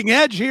cutting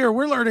edge here.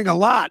 We're learning a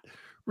lot.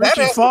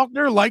 Richie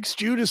Faulkner likes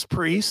Judas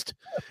Priest.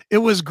 It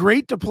was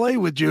great to play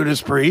with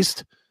Judas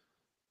Priest.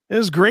 It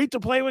was great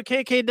to play with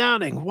KK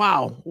Downing.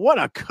 Wow. What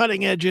a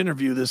cutting edge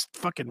interview this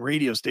fucking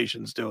radio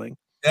station's doing.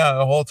 Yeah.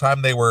 The whole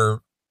time they were,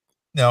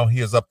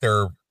 he was up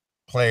there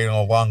playing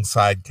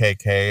alongside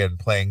KK and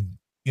playing,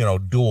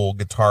 dual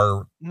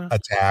guitar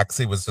attacks.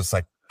 He was just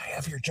like, I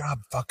have your job,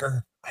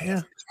 fucker. I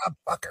have your job,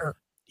 fucker.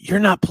 You're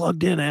not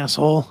plugged in,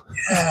 asshole.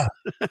 Yeah.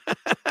 You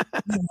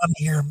want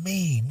to hear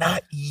me,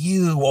 not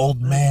you,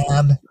 old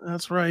man.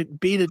 That's right.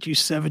 Beat it, you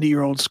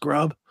 70-year-old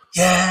scrub.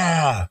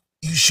 Yeah.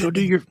 You should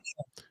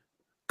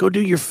go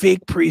do your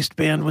fake Priest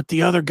band with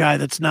the other guy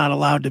that's not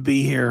allowed to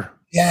be here.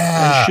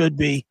 Yeah. Or should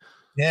be.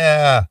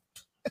 Yeah.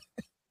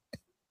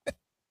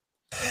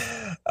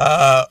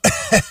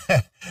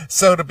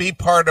 So to be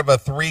part of a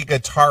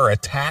 3-guitar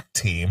attack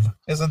team,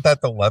 isn't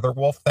that the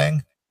Leatherwolf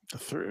thing?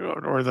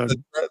 Or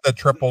the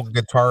triple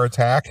guitar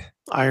attack?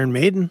 Iron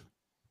Maiden.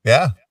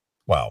 Yeah.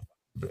 Well,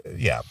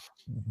 yeah,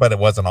 but it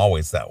wasn't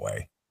always that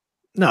way.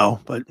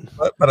 No, but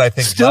I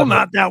think still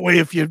not that way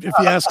if you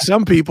ask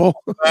some people.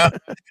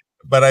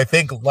 But I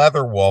think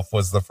Leatherwolf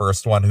was the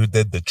first one who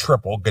did the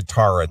triple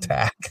guitar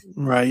attack.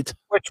 Right.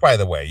 Which, by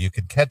the way, you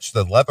could catch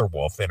the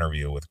Leatherwolf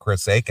interview with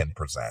Chris Aiken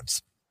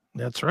Presents.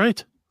 That's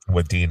right.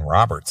 With Dean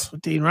Roberts.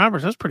 That's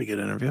a a pretty good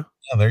interview.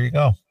 Oh, there you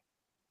go.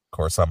 Of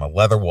course, I'm a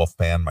Leatherwolf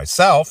fan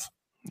myself.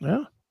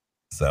 Yeah.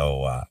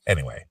 So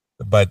anyway,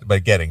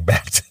 but getting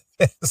back to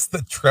this,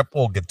 the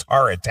triple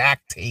guitar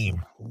attack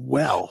team.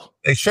 Well,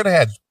 they should have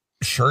had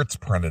shirts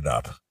printed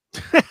up.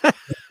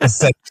 It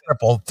said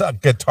triple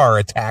guitar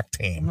attack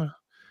team.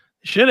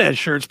 Should have had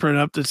shirts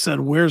printed up that said,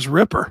 "Where's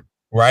Ripper?"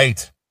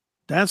 Right.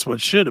 That's what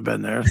should have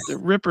been there. The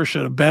Ripper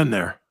should have been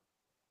there.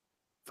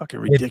 Fucking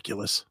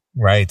ridiculous.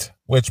 Right.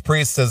 Which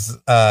Priest has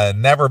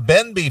never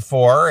been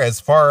before, as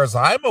far as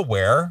I'm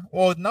aware.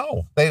 Well,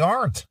 no, they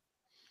aren't.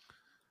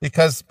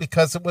 Because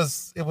it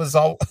was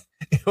all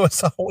It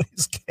was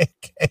always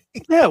KK.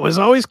 Yeah, it was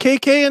always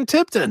KK and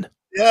Tipton.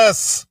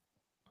 Yes.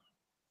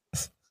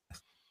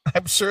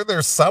 I'm sure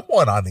there's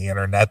someone on the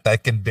internet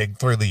that can dig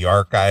through the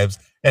archives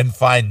and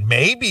find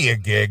maybe a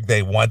gig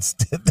they once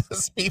did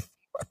this before.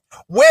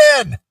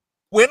 When?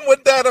 When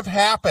would that have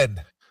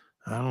happened?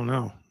 I don't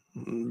know.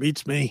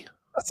 Beats me.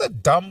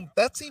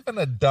 That's even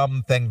a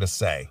dumb thing to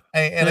say.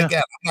 And Yeah.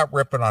 again, I'm not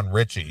ripping on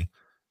Richie,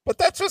 but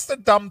that's just a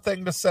dumb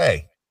thing to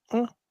say.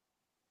 Well,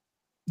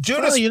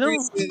 Judas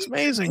it's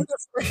amazing.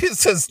 Judas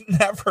Priest has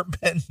never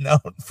been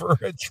known for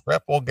a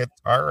triple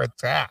guitar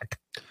attack.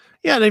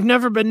 Yeah, they've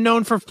never been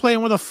known for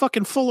playing with a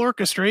fucking full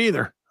orchestra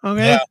either.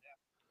 Okay. Yeah.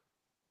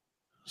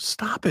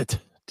 Stop it.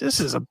 This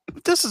is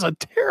a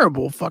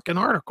terrible fucking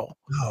article.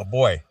 Oh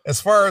boy.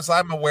 As far as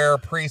I'm aware,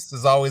 Priest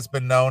has always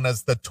been known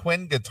as the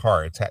twin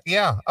guitar attack.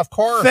 Yeah, of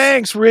course.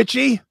 Thanks,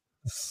 Richie.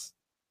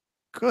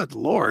 Good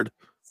Lord.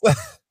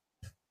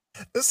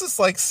 This is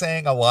like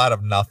saying a lot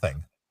of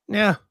nothing.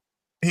 Yeah.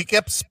 He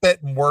kept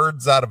spitting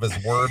words out of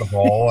his word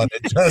hole, and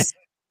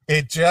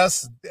it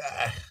just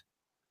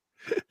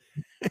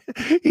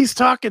he's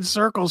talking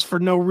circles for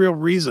no real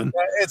reason.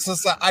 It's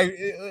just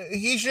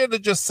he should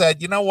have just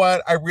said, you know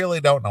what? I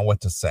really don't know what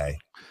to say.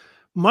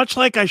 Much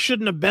like I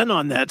shouldn't have been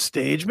on that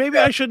stage. Maybe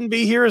I shouldn't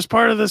be here as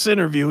part of this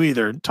interview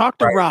either. Talk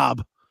to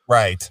Rob.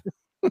 Right.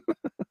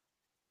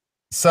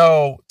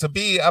 So to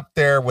be up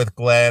there with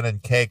Glenn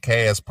and KK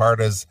as part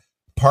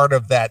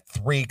of that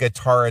 3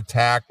 guitar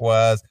attack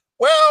was,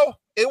 well,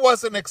 it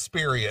was an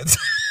experience.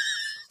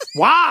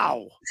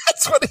 Wow.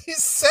 That's what he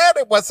said.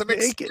 It was an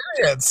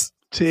experience.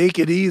 Take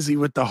it easy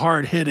with the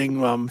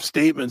hard-hitting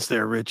statements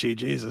there, Richie.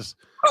 Jesus.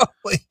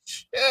 Holy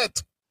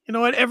shit. You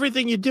know what?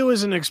 Everything you do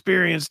is an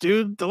experience,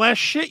 dude. The last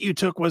shit you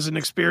took was an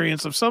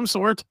experience of some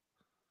sort.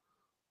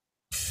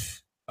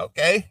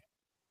 Okay.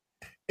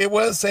 It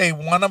was a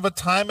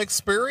one-of-a-time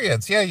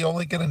experience. Yeah, you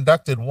only get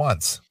inducted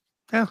once.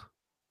 Yeah.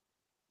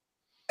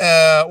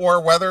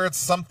 Or whether it's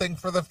something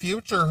for the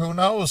future, who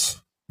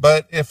knows?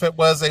 But if it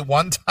was a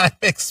one-time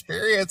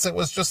experience, it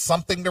was just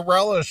something to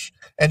relish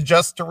and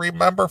just to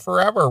remember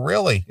forever.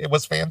 Really, it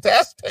was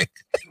fantastic.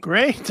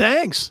 Great,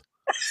 thanks.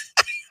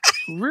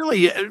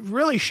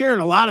 really shared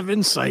a lot of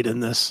insight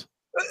in this.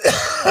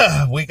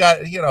 We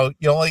got, you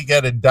only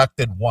get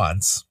inducted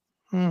once.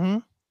 Mm-hmm.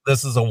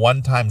 This is a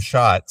one-time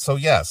shot. So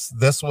yes,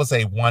 this was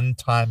a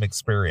one-time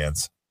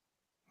experience.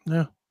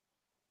 Yeah.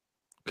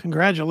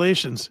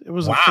 Congratulations. It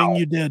was a thing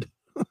you did.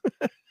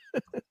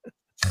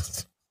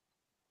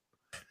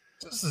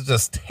 This is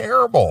just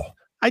terrible.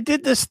 I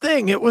did this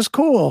thing. It was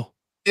cool.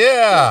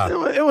 Yeah.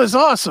 It was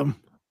awesome.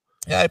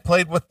 Yeah, I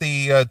played with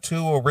the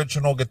 2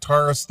 original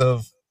guitarists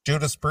of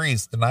Judas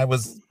Priest, and I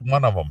was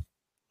one of them.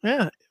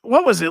 Yeah.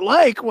 What was it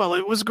like? Well,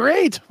 it was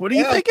great. What do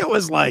you think it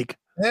was like?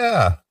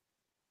 Yeah.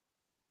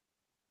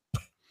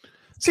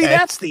 See,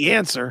 that's the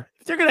answer.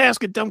 If they're going to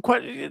ask a dumb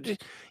question,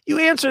 you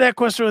answer that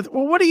question with,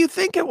 well, what do you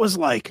think it was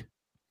like?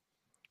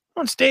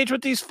 On stage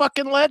with these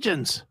fucking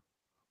legends.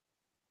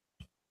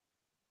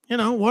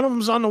 One of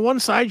them's on the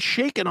one side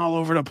shaking all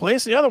over the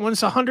place. The other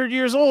one's 100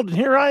 years old. And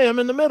here I am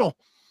in the middle.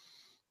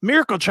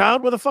 Miracle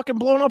child with a fucking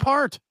blown up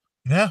heart.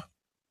 Yeah.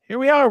 Here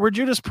we are. We're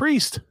Judas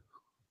Priest.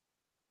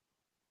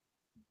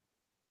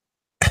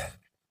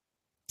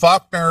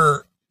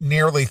 Faulkner,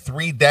 nearly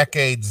 3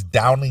 decades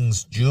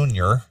Downings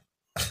Jr.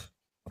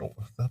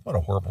 What a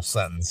horrible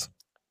sentence.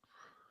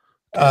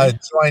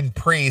 Joined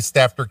Priest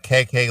after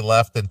KK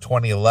left in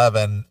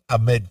 2011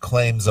 amid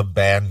claims of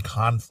band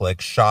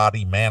conflict,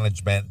 shoddy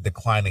management,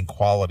 declining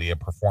quality of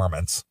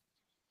performance.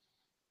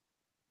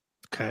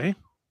 Okay.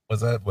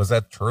 Was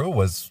that true?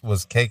 Was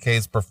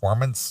KK's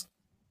performance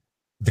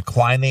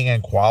declining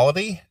in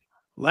quality?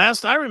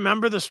 Last I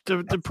remember,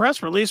 the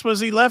press release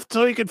was he left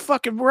so he could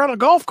fucking run a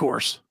golf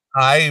course.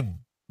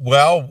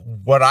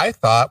 What I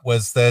thought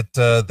was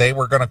that they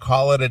were going to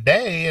call it a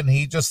day, and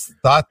he just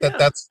thought that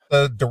that's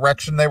the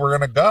direction they were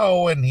going to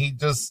go. And he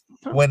just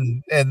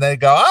and they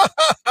go,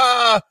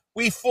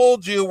 we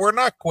fooled you. We're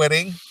not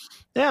quitting.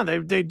 Yeah,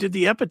 they did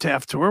the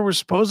Epitaph tour. We're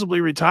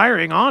supposedly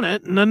retiring on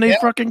it, and then they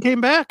fucking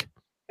came back.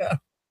 Yeah.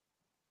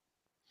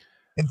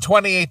 In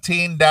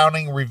 2018,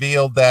 Downing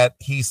revealed that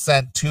he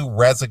sent 2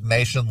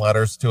 resignation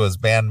letters to his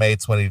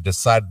bandmates when he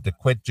decided to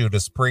quit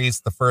Judas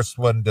Priest. The first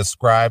one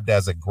described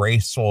as a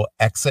graceful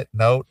exit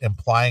note,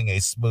 implying a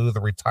smooth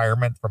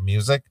retirement from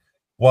music,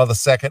 while the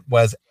second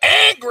was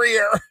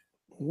angrier,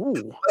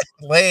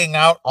 laying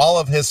out all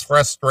of his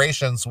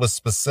frustrations with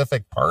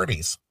specific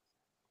parties.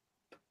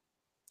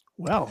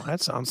 Well, that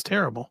sounds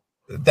terrible.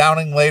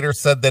 Downing later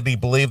said that he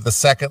believed the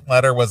second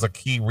letter was a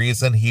key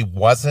reason he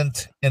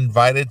wasn't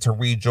invited to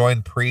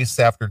rejoin Priest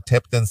after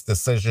Tipton's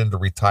decision to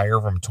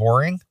retire from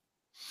touring.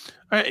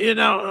 All right,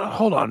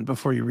 hold on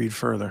before you read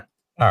further.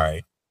 All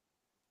right.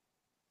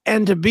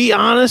 And to be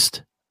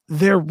honest,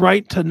 they're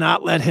right to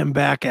not let him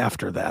back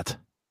after that.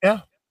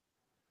 Yeah.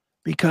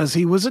 Because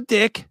he was a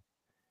dick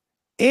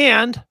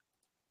and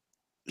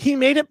he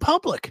made it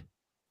public.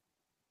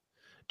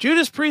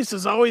 Judas Priest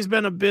has always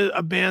been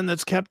a band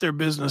that's kept their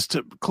business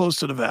close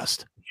to the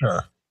vest.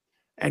 Sure.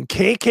 And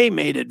KK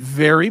made it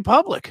very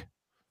public.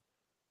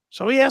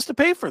 So he has to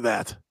pay for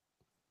that.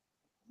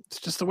 It's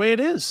just the way it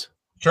is.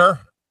 Sure.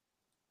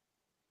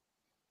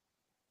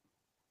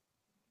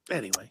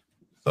 Anyway.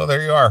 So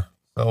there you are.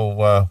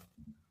 So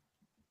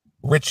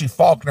Richie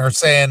Faulkner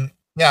saying,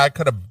 yeah, I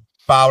could have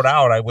bowed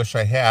out. I wish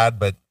I had,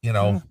 but you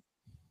know.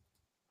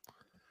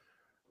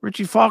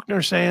 Richie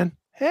Faulkner saying,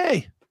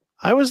 hey,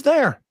 I was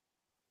there.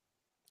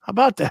 How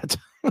about that?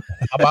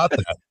 How about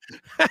that?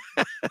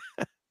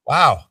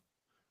 Wow.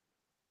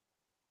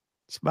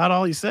 That's about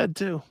all he said,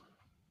 too.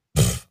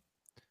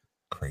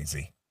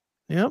 Crazy.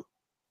 Yep.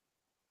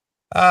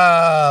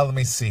 Let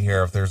me see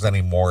here if there's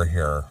any more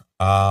here.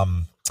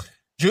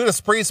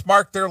 Judas Priest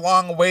marked their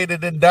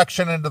long-awaited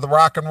induction into the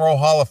Rock and Roll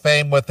Hall of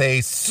Fame with a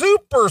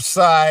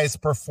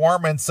supersized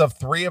performance of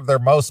 3 of their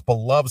most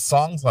beloved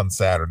songs on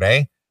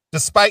Saturday.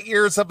 Despite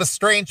years of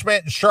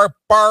estrangement and sharp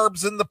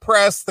barbs in the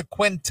press, the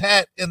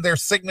quintet, in their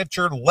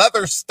signature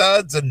leather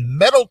studs and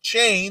metal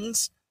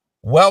chains,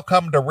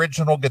 welcomed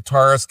original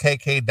guitarist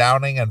KK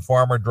Downing and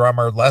former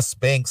drummer Les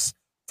Binks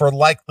for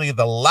likely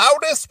the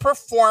loudest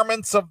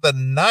performance of the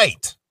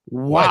night.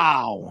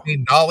 Wow.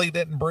 Dolly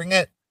didn't bring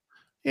it?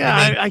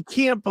 Yeah, I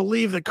can't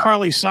believe that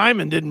Carly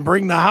Simon didn't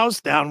bring the house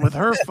down with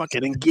her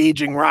fucking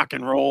engaging rock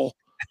and roll.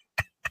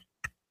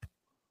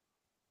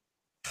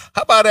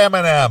 How about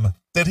Eminem?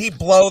 Did he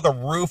blow the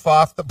roof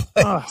off the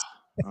place? I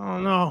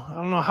don't know. I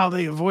don't know how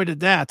they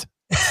avoided that.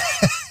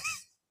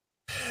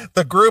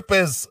 The group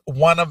is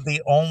one of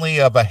the only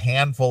of a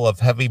handful of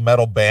heavy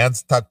metal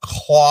bands to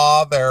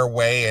claw their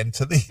way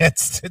into the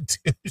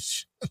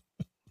institution.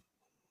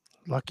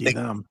 Lucky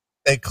them.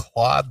 They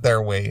clawed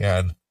their way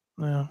in.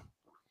 Yeah.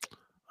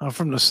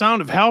 From the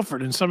sound of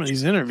Halford in some of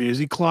these interviews,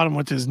 he clawed him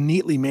with his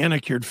neatly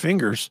manicured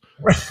fingers.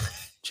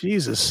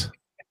 Jesus.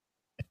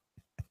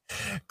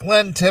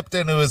 Glenn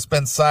Tipton, who has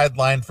been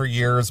sidelined for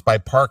years by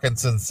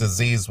Parkinson's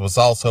disease, was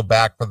also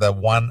back for the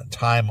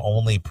one-time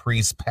only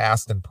Priest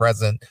past and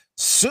present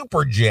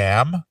Super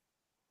Jam.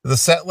 The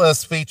set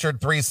list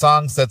featured 3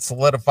 songs that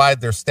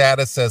solidified their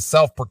status as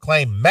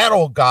self-proclaimed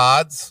metal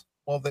gods.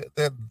 Well,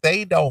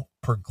 they don't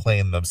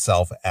proclaim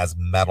themselves as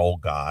metal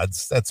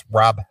gods. That's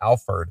Rob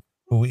Halford,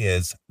 who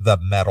is the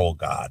metal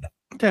god.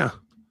 Yeah.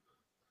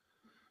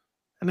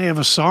 And they have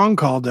a song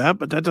called that,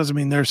 but that doesn't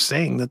mean they're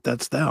saying that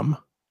that's them.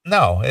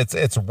 No,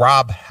 it's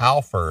Rob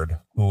Halford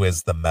who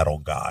is the metal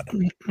god.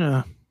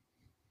 Yeah.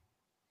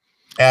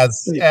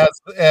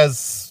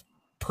 As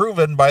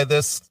proven by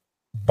this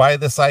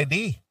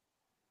ID.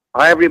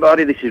 Hi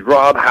everybody, this is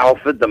Rob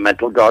Halford, the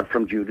metal god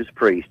from Judas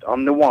Priest,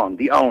 on the one,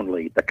 the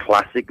only, the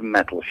classic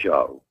metal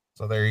show.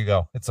 So there you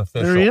go. It's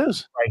official. There he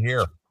is. Right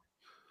here.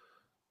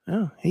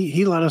 Yeah,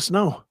 he let us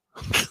know.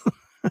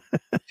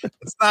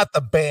 It's not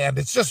the band,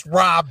 it's just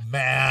Rob,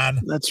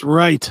 man. That's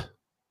right.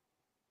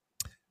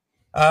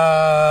 They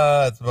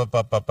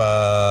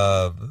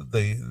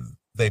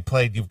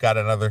played You've Got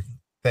Another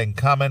Thing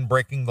Coming,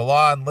 Breaking the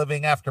Law, and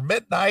Living After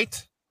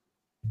Midnight.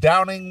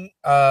 Downing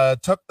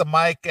took the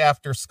mic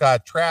after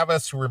Scott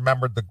Travis, who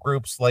remembered the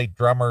group's late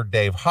drummer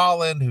Dave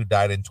Holland, who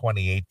died in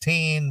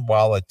 2018,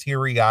 while a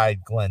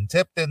teary-eyed Glenn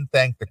Tipton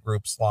thanked the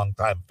group's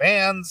longtime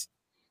fans.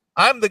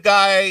 I'm the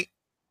gay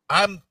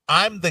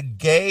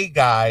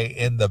guy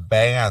in the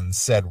band,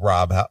 said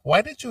Rob.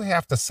 Why did you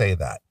have to say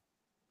that?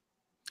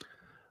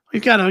 We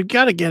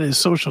gotta get his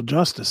social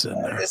justice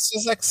in there. It's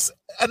just like,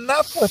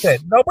 enough with it.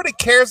 Nobody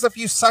cares if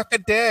you suck a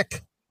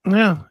dick.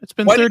 Yeah, it's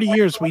been 30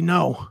 years. We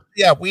know.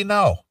 Yeah, we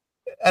know.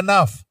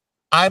 Enough.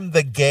 I'm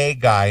the gay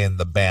guy in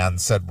the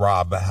band, said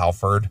Rob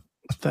Halford.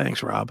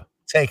 Thanks, Rob.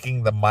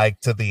 Taking the mic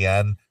to the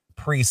end,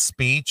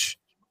 pre-speech.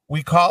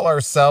 We call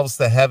ourselves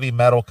the heavy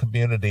metal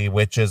community,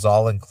 which is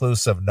all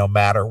inclusive no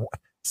matter what.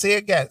 See,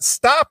 again,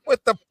 stop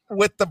with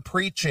the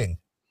preaching.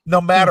 No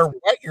matter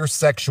what your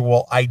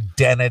sexual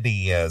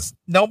identity is.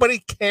 Nobody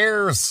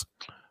cares.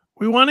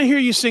 We want to hear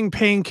you sing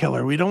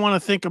Painkiller. We don't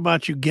want to think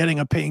about you getting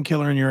a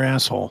painkiller in your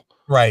asshole.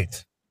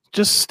 Right.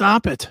 Just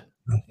stop it.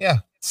 Yeah.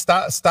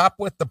 Stop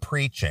with the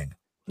preaching.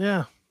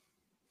 Yeah.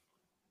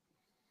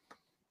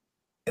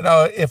 You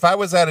know, if I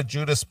was at a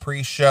Judas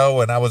Priest show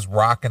and I was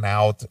rocking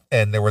out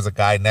and there was a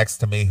guy next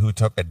to me who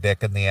took a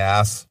dick in the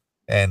ass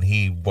and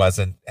he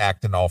wasn't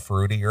acting all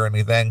fruity or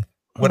anything,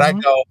 would I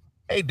go,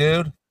 hey,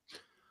 dude?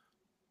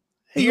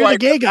 Hey, you're the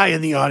gay guy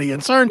in the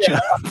audience, aren't you?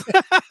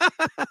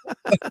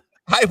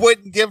 I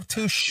wouldn't give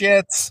 2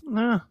 shits.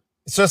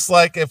 It's just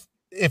like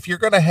if you're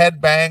going to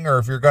headbang or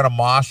if you're going to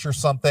mosh or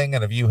something,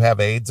 and if you have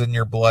AIDS in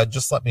your blood,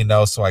 just let me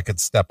know so I could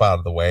step out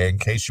of the way in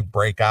case you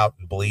break out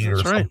and bleed.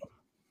 That's or something.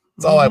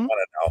 That's all I want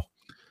to know.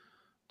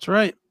 That's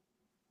right.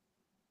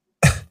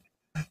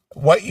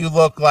 What you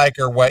look like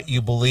or what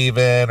you believe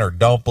in or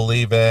don't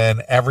believe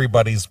in,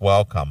 everybody's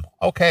welcome.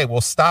 Okay,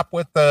 well, stop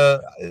with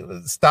the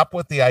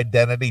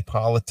identity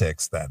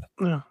politics then.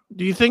 Yeah.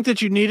 Do you think that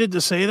you needed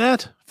to say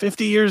that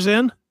 50 years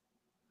in?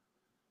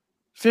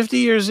 50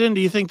 years in,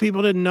 do you think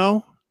people didn't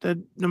know that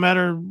no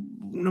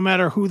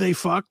matter who they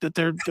fuck, that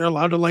they're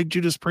allowed to like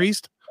Judas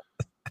Priest?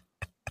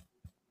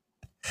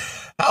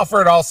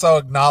 Halford also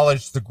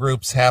acknowledged the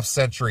group's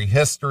half-century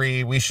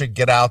history. We should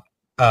get out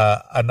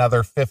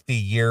another 50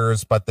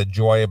 years, but the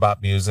joy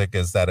about music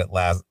is that it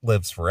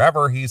lives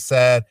forever, he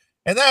said.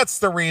 And that's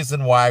the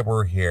reason why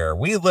we're here.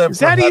 We live. Is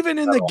that even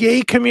in the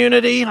gay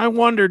community? I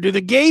wonder, do the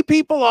gay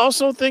people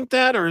also think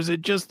that, or is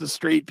it just the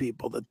straight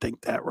people that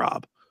think that,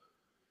 Rob?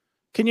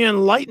 Can you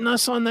enlighten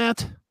us on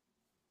that?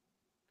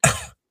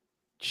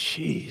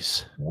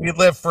 Jeez. We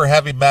live for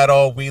heavy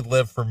metal. We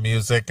live for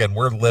music, and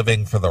we're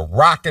living for the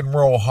Rock and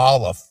Roll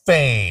Hall of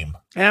Fame.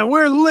 And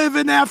we're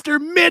living after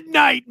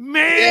midnight,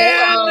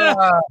 man.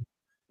 Yeah.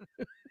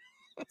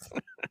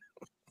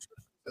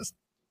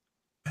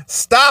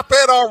 Stop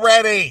it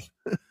already.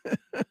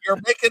 You're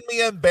making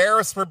me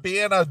embarrassed for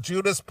being a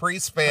Judas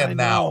Priest fan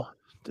now.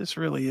 This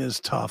really is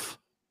tough.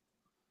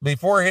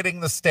 Before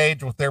hitting the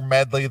stage with their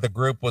medley, the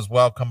group was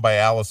welcomed by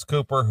Alice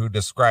Cooper, who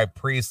described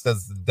Priest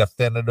as the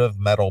definitive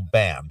metal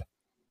band.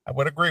 I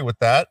would agree with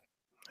that.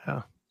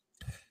 Yeah.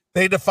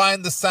 They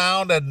defined the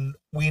sound, and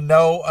we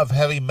know of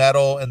heavy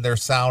metal, and their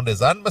sound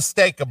is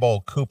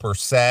unmistakable, Cooper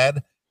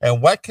said.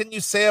 And what can you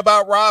say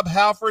about Rob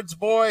Halford's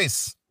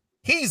voice?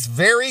 He's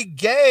very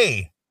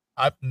gay.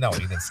 No,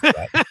 he didn't say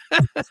that.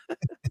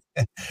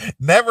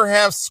 Never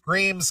have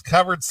screams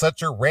covered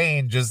such a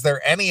range. Is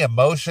there any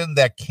emotion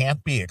that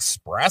can't be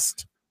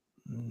expressed?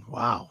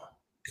 Wow.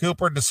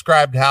 Cooper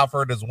described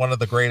Halford as one of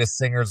the greatest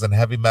singers in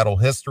heavy metal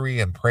history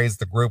and praised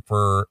the group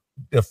for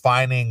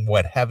defining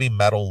what heavy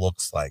metal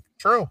looks like.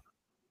 True.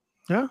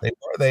 Yeah.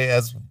 They,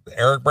 as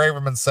Eric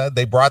Braverman said,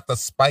 they brought the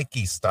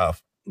spiky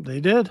stuff.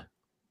 They did.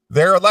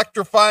 They're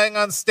electrifying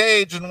on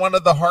stage and one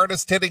of the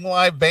hardest hitting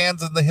live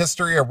bands in the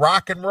history of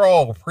rock and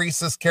roll.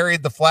 Priest has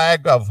carried the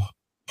flag of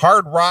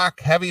hard rock,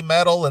 heavy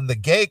metal, and the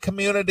gay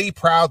community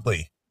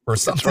proudly for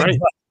something like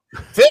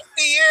 50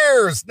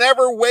 years,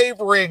 never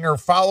wavering or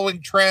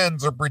following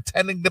trends or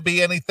pretending to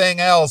be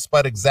anything else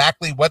but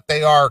exactly what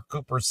they are,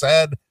 Cooper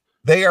said.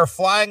 They are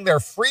flying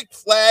their freak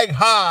flag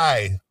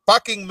high,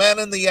 fucking men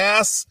in the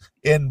ass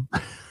in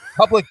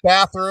public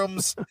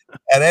bathrooms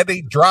at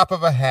any drop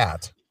of a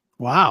hat.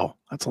 Wow,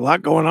 that's a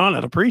lot going on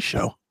at a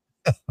pre-show.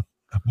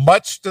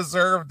 Much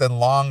deserved and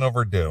long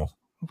overdue.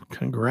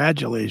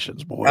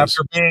 Congratulations, boys.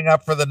 After being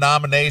up for the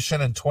nomination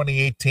in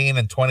 2018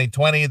 and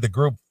 2020, the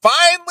group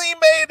finally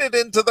made it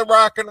into the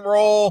rock and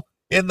roll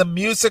in the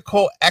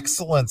musical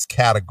excellence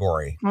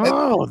category.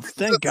 Oh,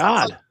 thank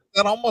God.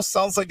 That almost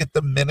sounds like it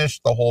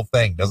diminished the whole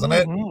thing, doesn't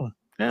it?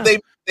 Yeah.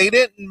 They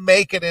didn't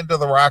make it into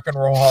the Rock and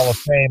Roll Hall of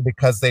Fame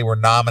because they were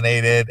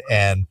nominated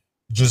and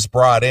just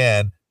brought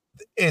in.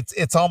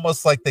 It's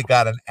almost like they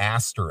got an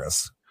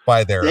asterisk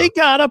by their. They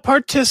got a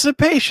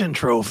participation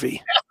trophy.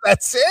 Yeah,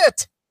 that's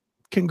it.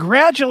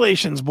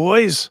 Congratulations,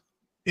 boys.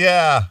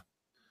 Yeah.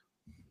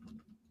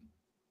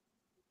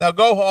 Now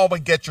go home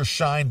and get your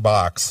shine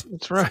box.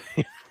 That's right.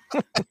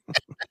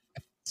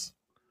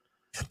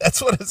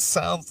 That's what it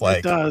sounds like.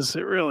 It does.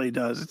 It really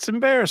does. It's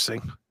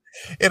embarrassing.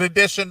 In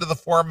addition to the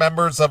four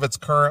members of its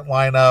current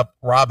lineup,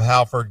 Rob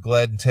Halford,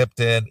 Glenn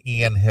Tipton,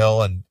 Ian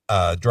Hill, and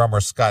drummer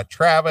Scott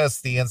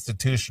Travis, the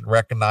institution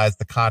recognized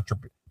the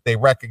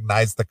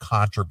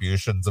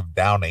contributions of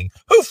Downing,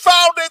 who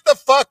founded the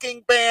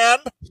fucking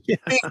band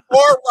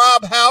before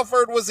Rob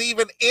Halford was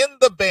even in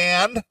the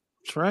band.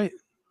 That's right.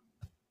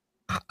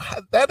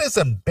 That is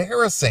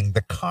embarrassing.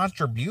 The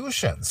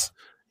contributions.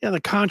 Yeah, the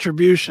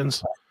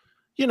contributions.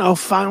 You know,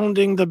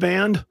 founding the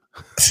band.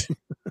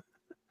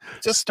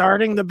 Just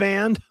starting the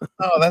band.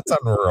 Oh, that's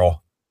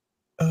unreal.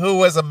 Who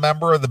was a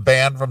member of the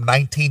band from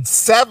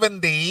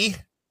 1970?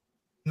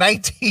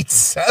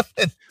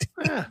 1970.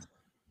 Yeah.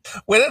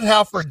 When did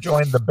Halford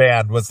join the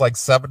band? Was like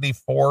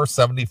 74,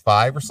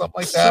 75 or something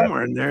like that?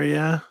 Somewhere in there,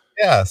 yeah.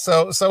 Yeah,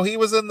 so he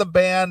was in the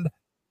band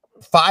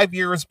 5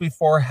 years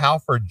before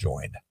Halford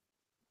joined.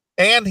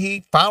 And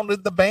he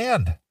founded the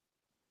band.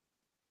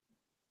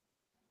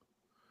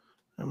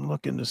 I'm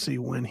looking to see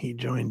when he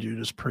joined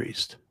Judas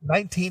Priest.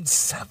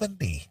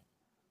 1970.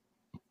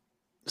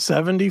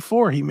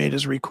 74, he made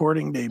his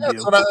recording debut.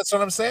 That's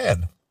what I'm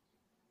saying.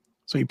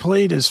 So he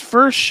played his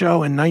first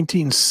show in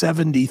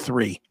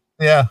 1973.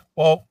 Yeah,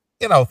 well,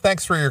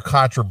 thanks for your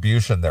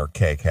contribution there,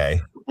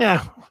 KK.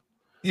 Yeah.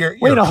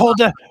 Way to hold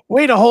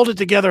it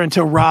together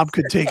until Rob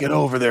could take it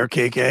over there,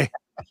 KK.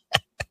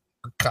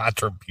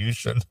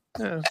 Contribution.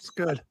 Yeah, that's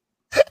good.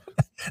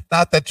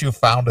 Not that you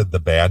founded the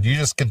band, you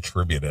just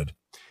contributed.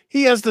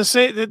 He has the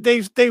same.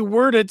 They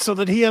word it so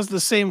that he has the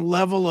same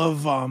level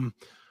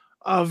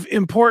of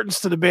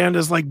importance to the band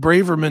as like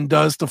Braverman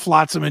does to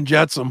Flotsam and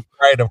Jetsam.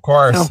 Right, of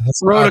course.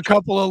 Wrote a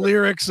couple of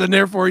lyrics and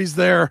therefore he's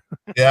there.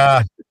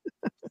 Yeah.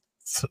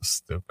 So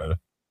stupid.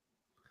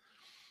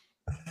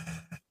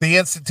 The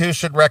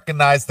institution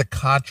recognized the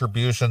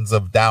contributions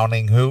of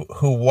Downing, who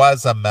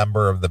was a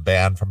member of the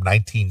band from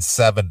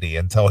 1970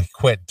 until he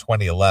quit in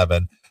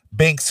 2011.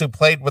 Binks, who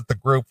played with the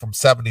group from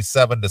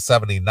 77 to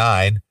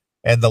 79,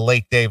 and the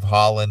late Dave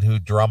Holland, who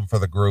drummed for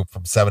the group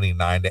from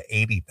 79 to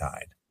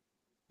 89.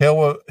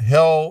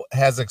 Hill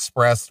has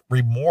expressed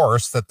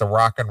remorse that the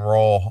Rock and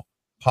Roll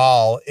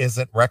Hall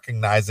isn't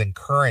recognizing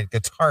current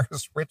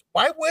guitarist Rich.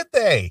 Why would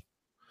they?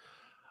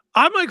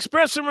 I'm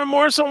expressing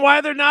remorse on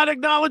why they're not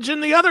acknowledging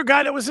the other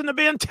guy that was in the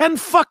band 10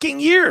 fucking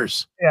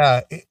years.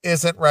 Yeah,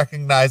 isn't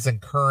recognizing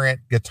current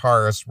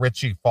guitarist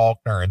Richie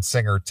Faulkner and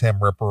singer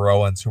Tim Ripper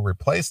Owens, who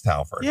replaced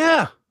Halford.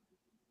 Yeah.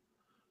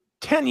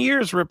 10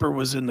 years Ripper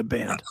was in the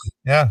band.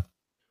 Yeah.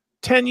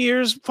 10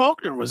 years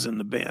Faulkner was in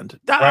the band.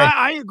 Right.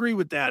 I agree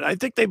with that. I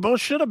think they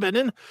both should have been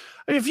in.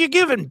 If you're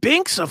giving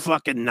Binks a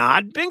fucking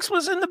nod, Binks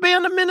was in the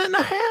band a minute and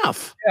a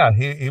half. Yeah,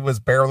 he was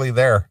barely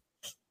there.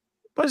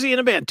 Was he in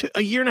a band?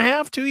 A year and a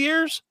half, 2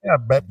 years? Yeah,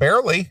 but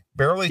barely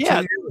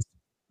Yeah, 2 years.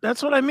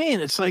 That's what I mean.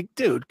 It's like,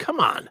 dude, come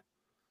on.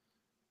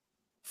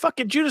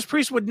 Fucking Judas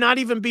Priest would not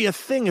even be a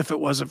thing if it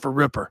wasn't for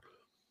Ripper.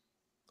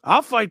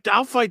 I'll fight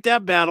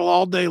that battle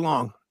all day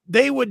long.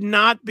 They would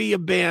not be a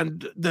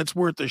band that's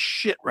worth a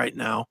shit right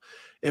now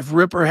if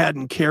Ripper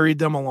hadn't carried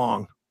them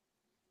along.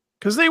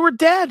 Because they were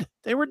dead.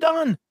 They were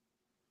done.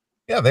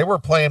 Yeah, they were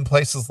playing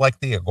places like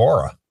the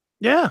Agora.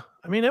 Yeah,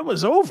 I mean, it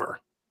was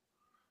over.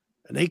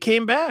 And they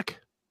came back.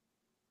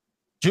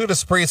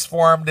 Judas Priest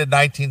formed in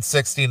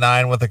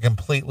 1969 with a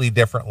completely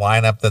different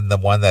lineup than the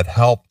one that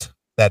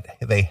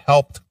they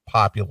helped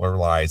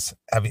popularize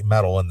heavy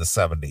metal in the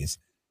 70s.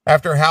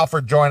 After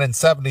Halford joined in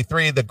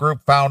 73, the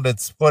group found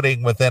its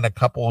footing within a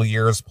couple of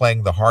years,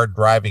 playing the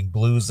hard-driving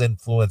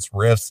blues-influenced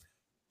riffs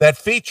that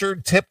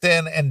featured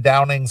Tipton and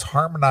Downing's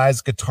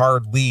harmonized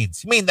guitar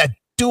leads. You mean that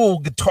dual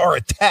guitar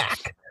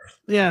attack?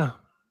 Yeah.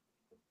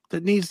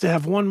 That needs to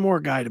have one more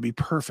guy to be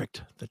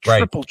perfect. The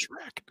triple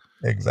track.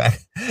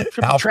 Exactly.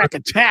 Triple track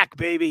attack,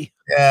 baby.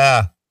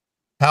 Yeah.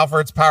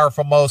 Halford's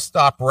powerful, most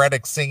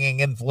operatic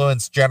singing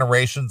influenced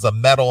generations of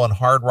metal and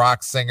hard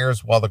rock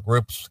singers, while the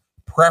group's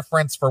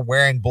preference for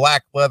wearing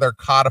black leather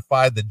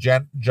codified the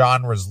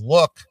genre's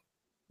look.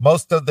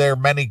 Most of their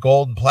many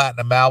gold and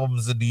platinum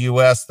albums in the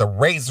U.S., the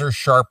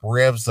razor-sharp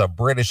riffs of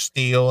British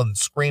Steel and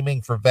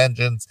Screaming for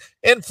Vengeance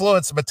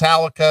influenced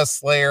Metallica,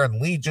 Slayer,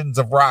 and legions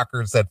of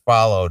rockers that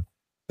followed.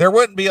 There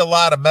wouldn't be a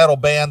lot of metal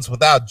bands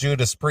without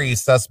Judas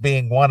Priest, us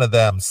being one of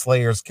them,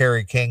 Slayer's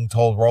Kerry King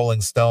told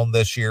Rolling Stone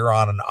this year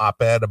on an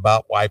op-ed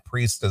about why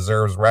Priest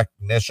deserves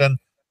recognition.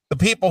 The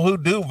people who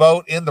do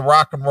vote in the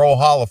Rock and Roll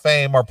Hall of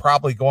Fame are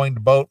probably going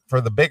to vote for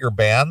the bigger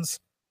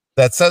bands.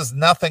 That says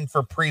nothing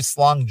for Priest's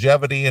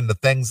longevity and the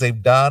things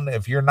they've done.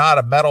 If you're not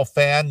a metal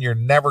fan, you're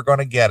never going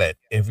to get it.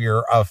 If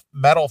you're a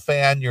metal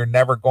fan, you're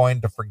never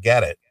going to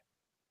forget it.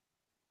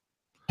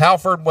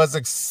 Halford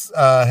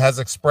has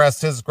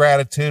expressed his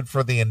gratitude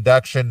for the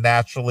induction.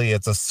 Naturally,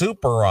 it's a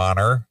super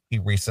honor, he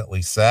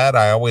recently said.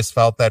 I always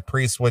felt that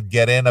Priest would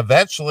get in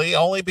eventually,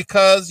 only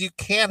because you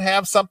can't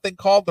have something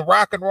called the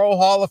Rock and Roll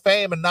Hall of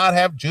Fame and not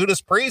have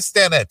Judas Priest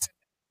in it.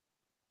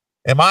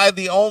 Am I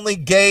the only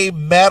gay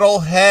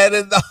metalhead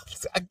in the...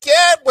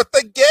 Again with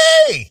the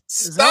gay!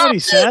 Is that what he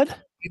said?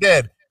 He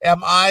did.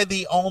 Am I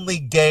the only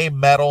gay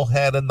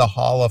metalhead in the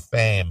Hall of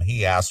Fame?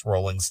 He asked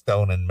Rolling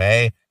Stone in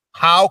May.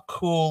 How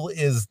cool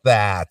is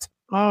that?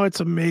 Oh, it's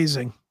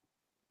amazing.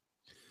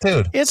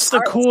 Dude. It's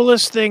the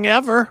coolest thing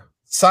ever.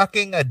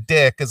 Sucking a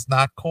dick is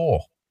not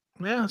cool.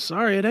 Yeah,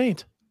 sorry, it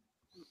ain't.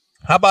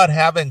 How about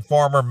having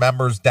former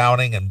members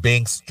Downing and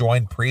Binks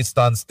join Priest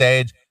on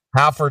stage?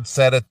 Halford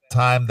said at the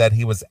time that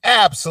he was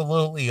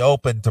absolutely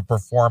open to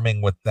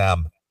performing with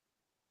them.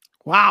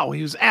 Wow,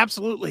 he was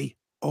absolutely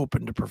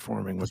open to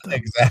performing with them.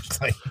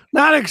 Exactly.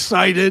 Not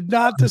excited.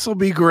 Not this will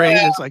be great.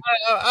 Yeah, it's like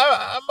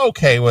I'm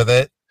okay with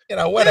it. You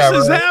know, whatever.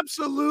 This is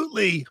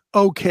absolutely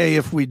okay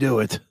if we do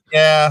it.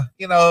 Yeah,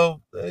 you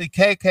know,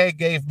 KK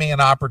gave me an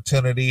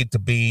opportunity to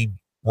be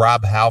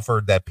Rob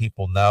Halford that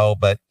people know,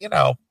 but you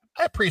know,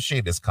 I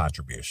appreciate his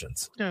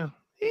contributions. Yeah,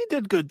 he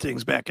did good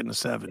things back in the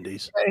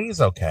 70s. Yeah,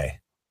 he's okay.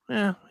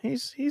 Yeah,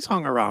 he's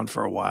hung around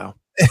for a while.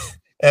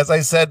 As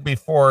I said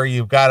before,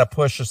 you've got to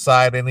push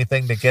aside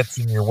anything that gets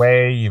in your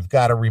way. You've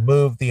got to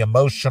remove the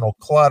emotional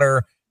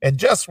clutter and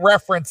just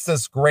reference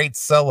this great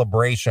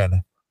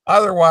celebration.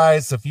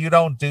 Otherwise, if you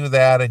don't do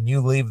that and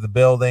you leave the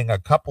building a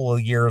couple of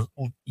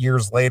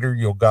years later,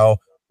 you'll go,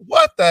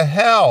 what the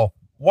hell?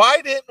 Why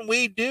didn't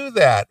we do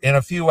that in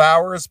a few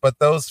hours? But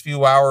those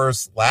few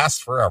hours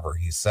last forever,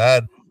 he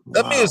said.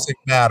 The music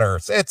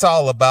matters. It's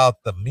all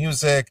about the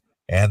music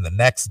and the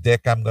next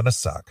dick I'm going to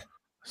suck.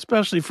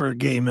 Especially for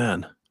gay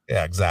men.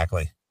 Yeah,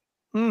 exactly.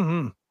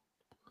 Mm-hmm.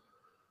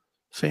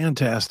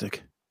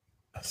 Fantastic.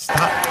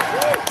 Stop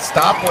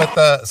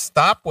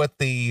with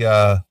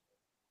the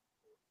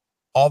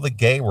all the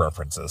gay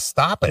references.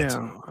 Stop it.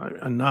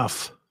 Yeah,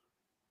 enough.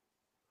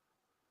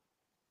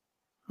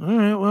 All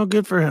right, well,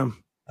 good for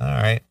him. All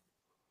right.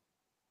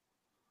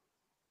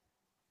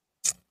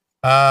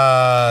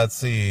 Let's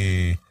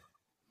see.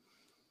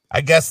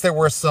 I guess there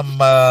were some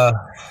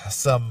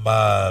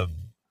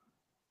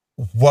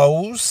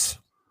woes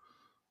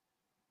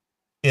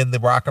in the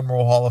Rock and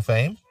Roll Hall of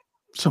Fame.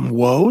 Some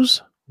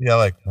woes? Yeah,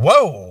 like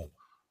whoa.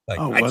 Like,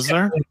 was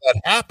there?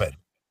 That happened.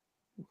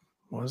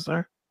 Was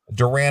there?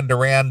 Duran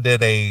Duran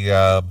did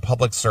a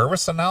public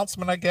service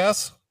announcement, I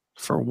guess.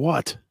 For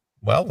what?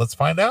 Well, let's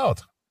find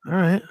out. All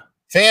right.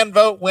 Fan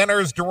vote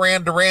winners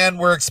Duran Duran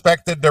were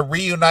expected to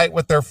reunite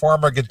with their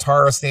former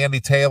guitarist Andy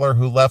Taylor,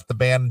 who left the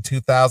band in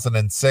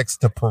 2006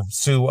 to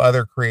pursue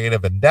other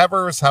creative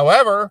endeavors.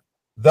 However,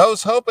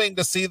 those hoping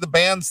to see the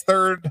band's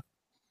third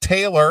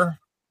Taylor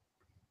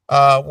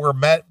were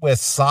met with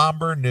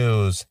somber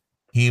news.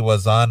 He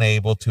was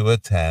unable to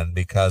attend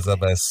because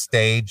of a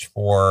stage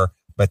 4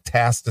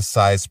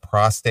 metastasized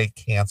prostate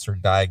cancer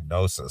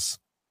diagnosis.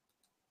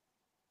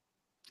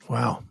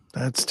 Wow,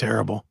 that's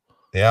terrible.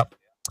 Yep.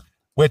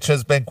 Which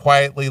he's been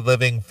quietly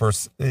living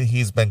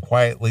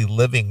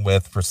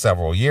with for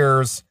several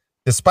years.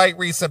 Despite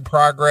recent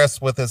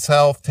progress with his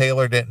health,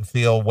 Taylor didn't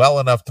feel well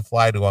enough to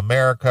fly to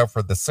America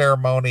for the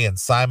ceremony, and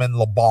Simon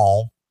Le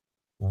Bon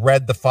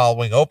read the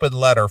following open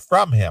letter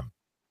from him.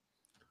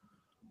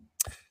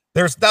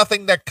 There's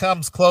nothing that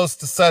comes close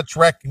to such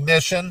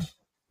recognition.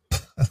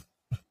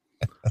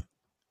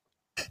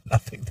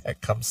 Nothing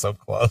that comes so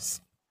close.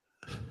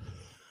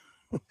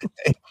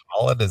 Hey,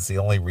 Holland is the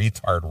only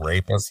retard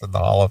rapist in the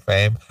Hall of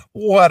Fame.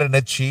 What an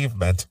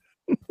achievement.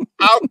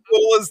 How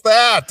cool is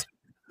that?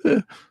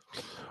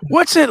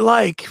 What's it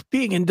like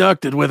being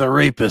inducted with a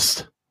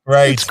rapist?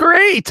 Right. It's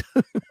great.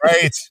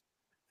 Right.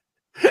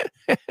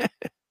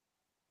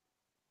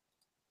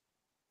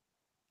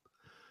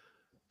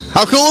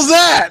 How cool is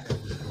that?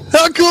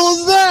 How cool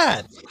is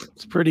that?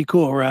 It's pretty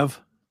cool, Rev.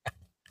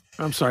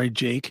 I'm sorry,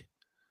 Jake.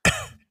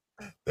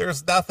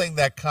 There's nothing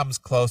that comes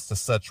close to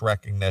such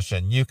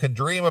recognition. You can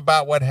dream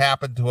about what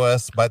happened to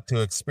us, but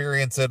to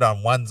experience it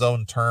on one's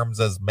own terms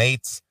as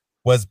mates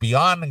was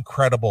beyond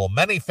incredible.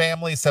 Many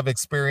families have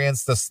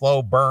experienced the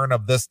slow burn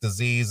of this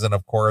disease, and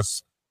of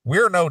course,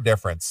 we're no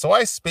different. So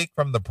I speak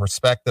from the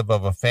perspective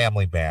of a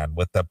family band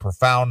with the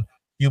profound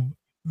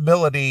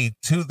humility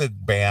to the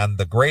band,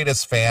 the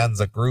greatest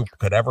fans a group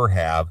could ever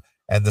have,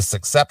 and this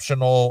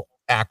exceptional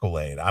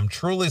accolade. I'm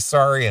truly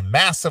sorry and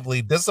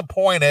massively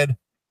disappointed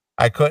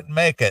I couldn't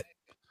make it.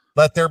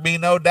 Let there be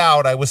no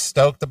doubt I was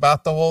stoked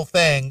about the whole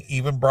thing,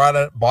 even bought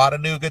a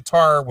new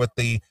guitar with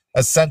the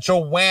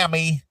essential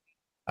whammy.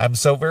 I'm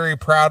so very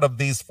proud of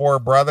these 4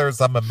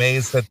 brothers. I'm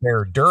amazed at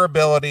their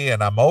durability,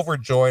 and I'm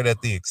overjoyed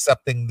at the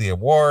accepting the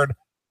award.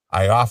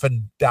 I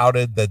often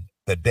doubted that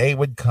the day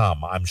would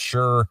come. I'm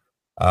sure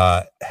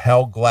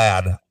hell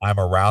glad I'm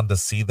around to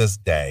see this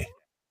day.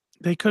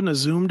 They couldn't have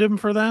Zoomed him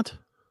for that?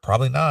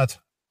 Probably not.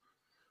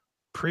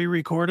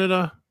 Pre-recorded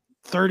a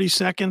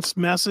 30-second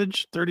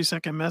message? I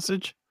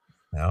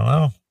don't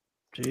know.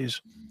 Jeez.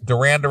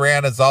 Duran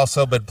Duran has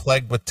also been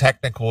plagued with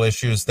technical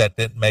issues that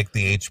didn't make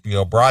the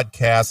HBO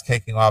broadcast,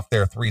 kicking off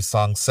their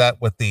 3-song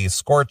set with the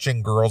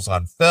Scorching Girls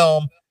on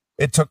Film.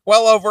 It took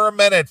well over a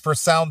minute for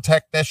sound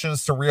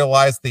technicians to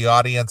realize the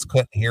audience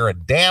couldn't hear a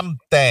damn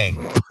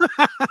thing.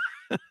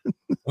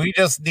 We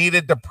just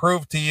needed to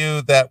prove to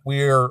you that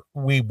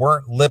we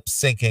weren't lip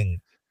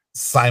syncing,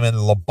 Simon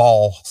Le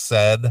Bon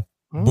said,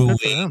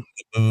 buoying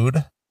the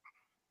mood.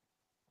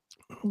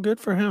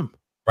 Good for him.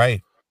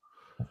 Right.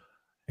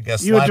 I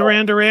guess you a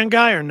Duran Duran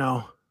guy or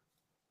no?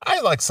 I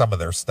like some of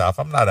their stuff.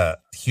 I'm not a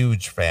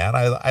huge fan.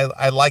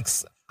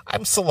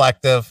 I'm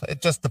selective.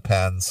 It just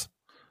depends.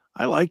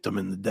 I liked them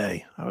in the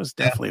day. I was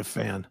definitely a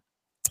fan.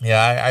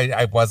 Yeah,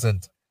 I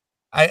wasn't.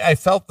 I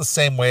felt the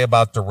same way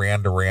about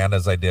Duran Duran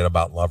as I did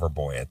about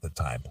Loverboy at the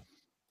time.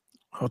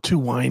 Oh, too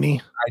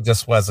whiny. I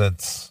just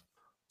wasn't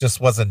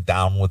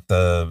down with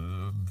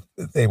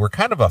they were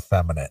kind of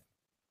effeminate.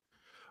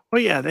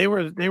 Well, yeah, they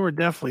were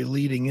definitely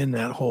leading in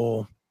that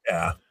whole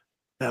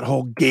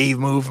gay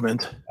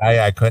movement.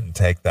 I couldn't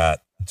take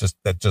that.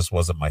 That just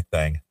wasn't my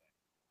thing.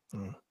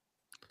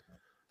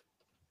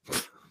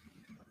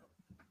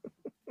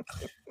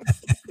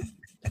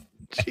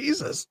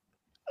 Jesus.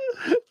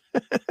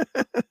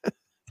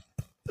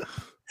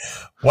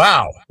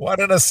 Wow, what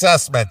an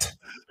assessment.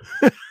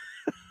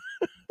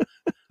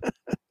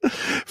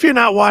 If you're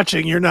not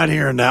watching, you're not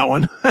hearing that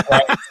one.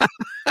 Right.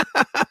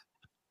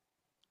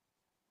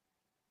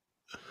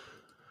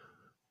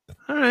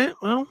 All right.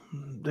 Well,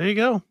 there you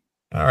go.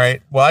 All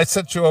right. Well, I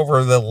sent you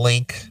over the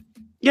link.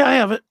 Yeah, I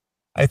have it.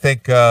 I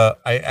think I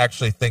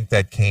actually think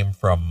that came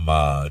from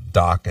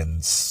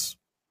Dawkins'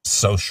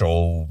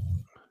 social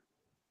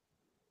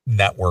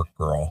network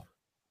girl.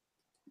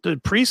 The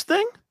priest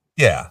thing?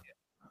 Yeah.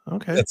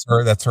 Okay. That's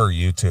her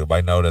YouTube.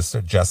 I noticed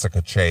it,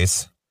 Jessica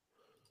Chase.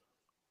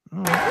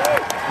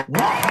 Yeah,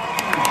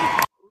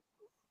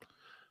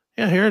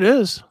 here it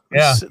is.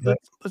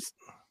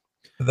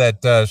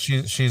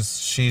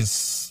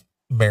 She's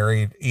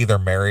either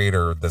married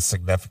or the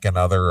significant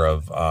other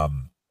of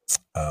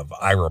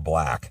Ira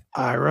Black.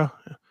 Ira?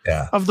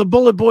 Yeah. Of the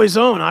Bullet Boys'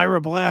 own,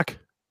 Ira Black.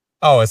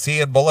 Oh, is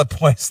he in Bullet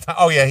Boys now?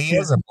 Oh, yeah, he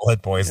is in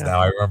Bullet Boys now.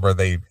 I remember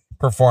they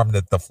performed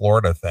at the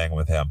Florida thing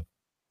with him.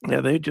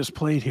 Yeah, they just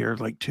played here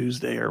like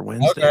Tuesday or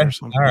Wednesday or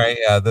something. All right,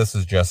 yeah, this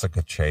is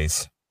Jessica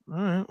Chase.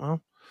 All right, well,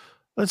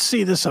 let's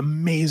see this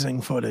amazing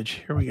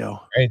footage. Here we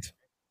go. Great.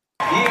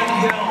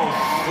 Ian Hill,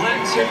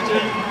 Glenn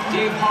Tipton,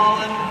 Dave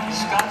Holland,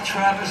 Scott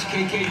Travis,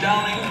 KK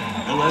Downing,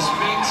 and Les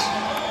Binks.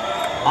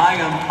 I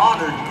am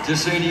honored to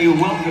say to you,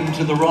 welcome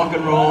to the Rock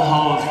and Roll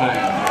Hall of Fame.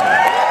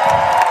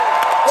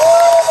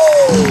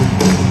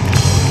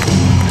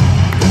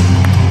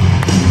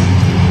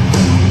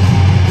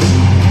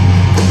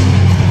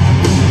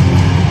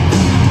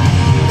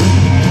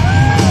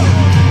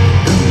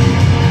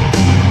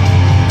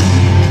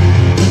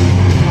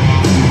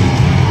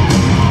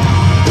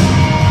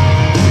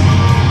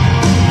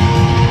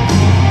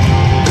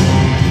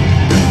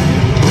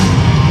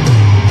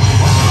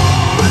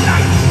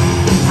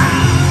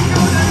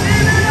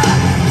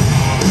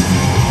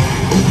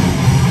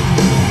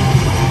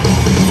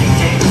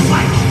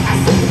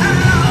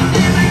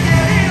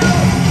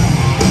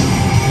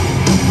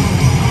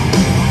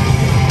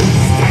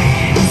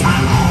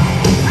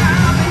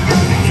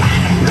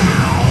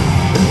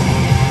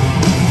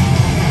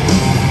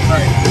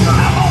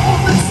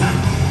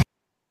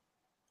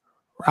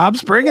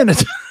 Rob's bringing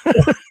it.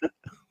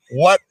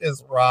 What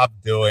is Rob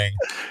doing?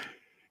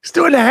 He's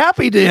doing a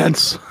happy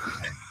dance.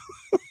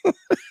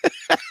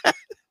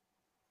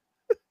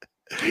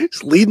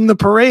 He's leading the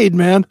parade,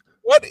 man.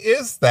 What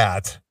is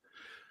that?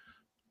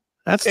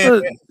 That's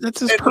his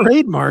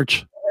parade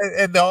march.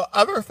 And the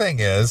other thing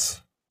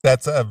is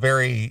that's a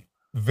very,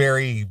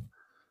 very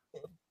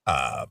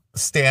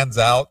stands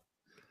out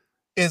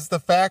is the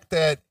fact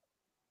that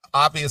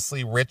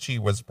obviously Richie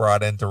was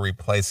brought in to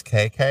replace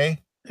KK.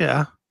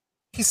 Yeah.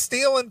 He's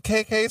stealing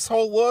KK's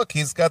whole look.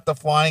 He's got the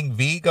flying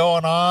V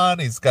going on.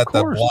 He's got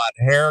the blonde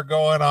hair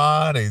going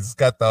on. He's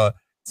got the,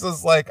 so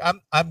it's like,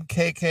 I'm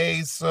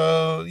KK's,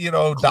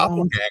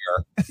 doppelganger.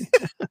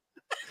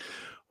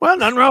 Well,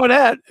 nothing wrong with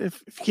that.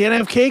 If you can't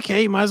have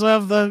KK, you might as well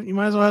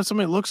have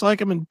somebody that looks like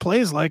him and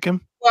plays like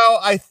him. Well,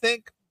 I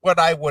think what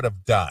I would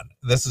have done,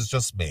 this is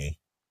just me,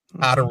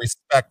 out of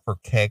respect for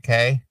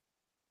KK,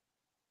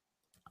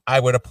 I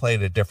would have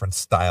played a different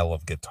style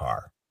of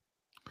guitar.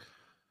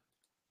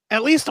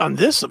 At least on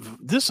this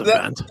event. That's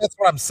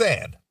what I'm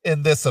saying.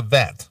 In this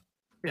event.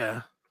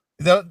 Yeah.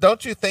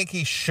 Don't you think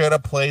he should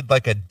have played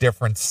like a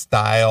different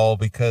style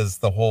because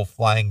the whole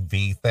flying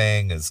V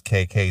thing is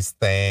KK's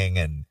thing?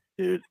 And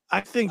dude,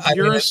 I think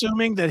you're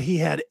assuming that he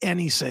had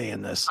any say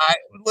in this.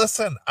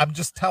 Listen, I'm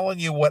just telling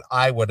you what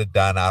I would have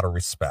done out of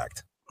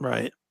respect.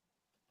 Right.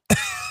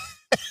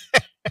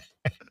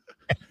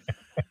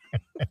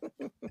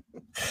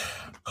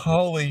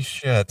 Holy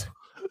shit.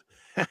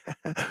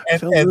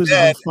 And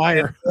on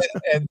fire.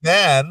 And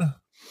then,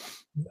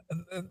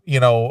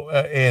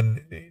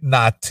 and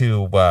not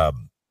to,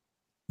 I'm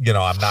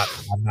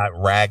not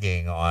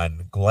ragging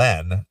on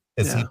Glenn.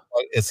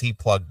 Is he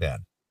plugged in?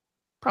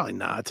 Probably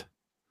not.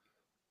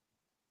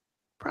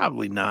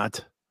 Probably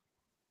not.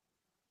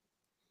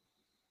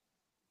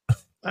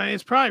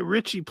 It's probably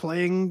Richie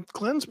playing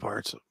Glenn's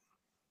parts.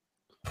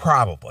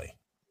 Probably.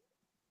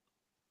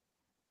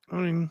 I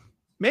mean,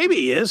 maybe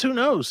he is. Who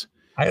knows?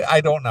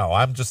 I don't know.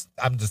 I'm just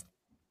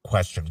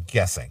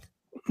guessing.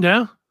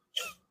 Yeah.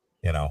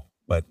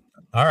 But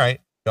all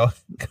right. Go.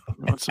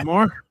 Want some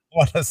more?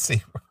 Want to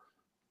see?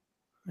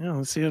 Yeah,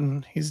 let's see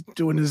him. He's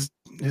doing his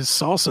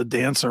salsa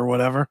dance or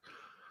whatever.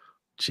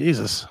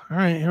 Jesus. All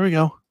right, here we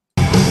go.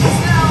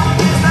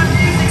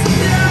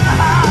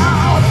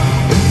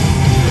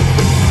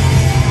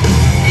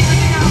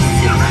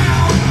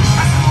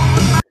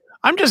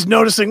 I'm just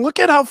noticing, look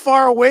at how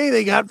far away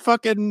they got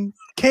fucking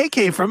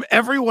KK from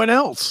everyone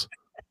else.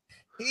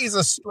 He's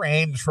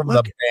estranged from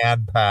the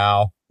band,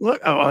 pal.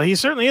 Look, he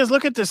certainly is.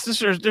 Look at this.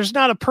 There's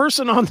not a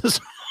person on this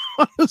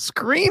on the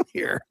screen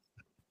here.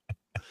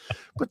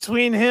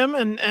 Between him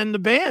and the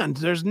band,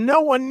 there's no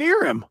one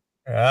near him.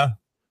 Yeah.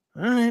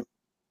 All right.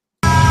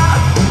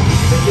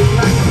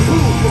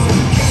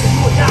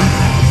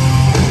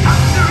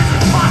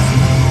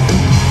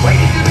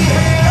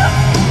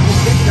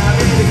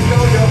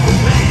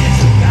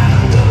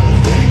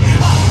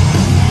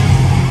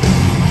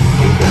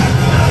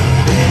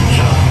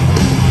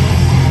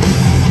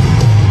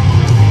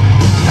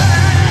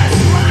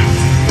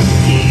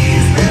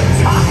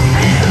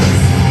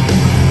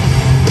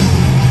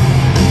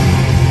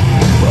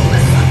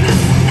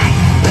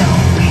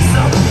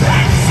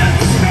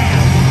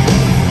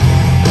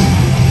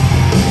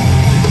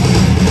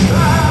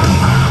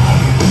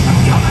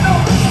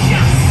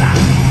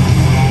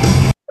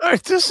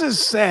 This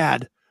is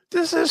sad.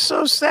 This is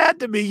so sad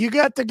to me. You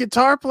got the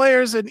guitar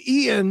players and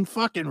Ian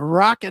fucking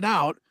rock it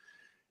out,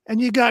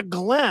 and you got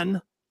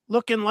Glenn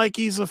looking like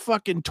he's a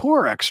fucking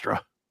tour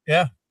extra.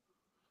 Yeah.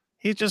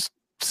 He's just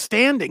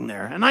standing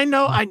there. And I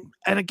know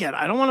and again,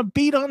 I don't want to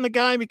beat on the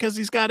guy because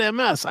he's got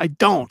MS. I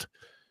don't.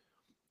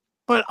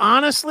 But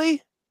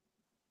honestly,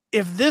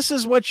 if this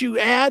is what you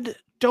add,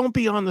 don't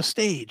be on the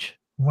stage.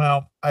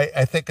 Well,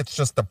 I think it's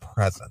just the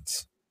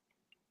presence.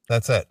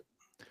 That's it.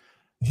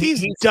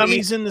 These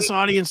dummies in this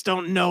audience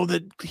don't know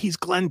that he's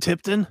Glenn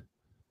Tipton.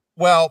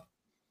 Well,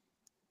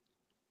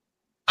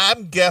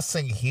 I'm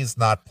guessing he's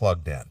not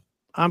plugged in.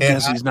 I'm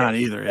guessing he's not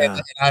either. Yeah.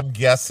 And I'm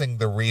guessing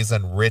the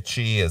reason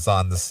Richie is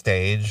on the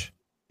stage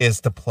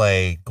is to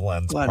play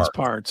Glenn's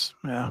parts.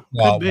 Yeah.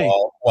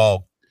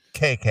 While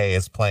KK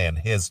is playing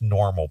his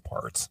normal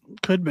parts.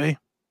 Could be.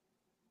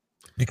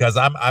 Because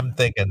I'm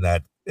thinking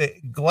that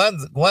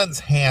Glenn's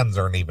hands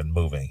aren't even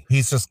moving.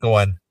 He's just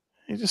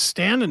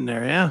standing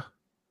there. Yeah.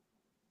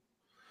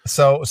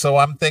 So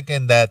I'm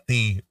thinking that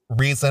the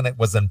reason it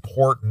was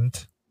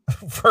important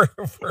for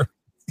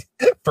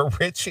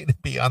Richie to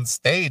be on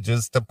stage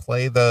is to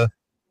play the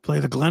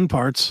Glenn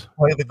parts.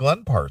 Play the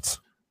Glenn parts.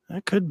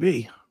 That could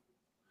be.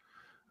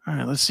 All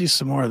right, let's see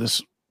some more of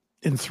this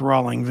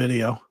enthralling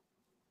video.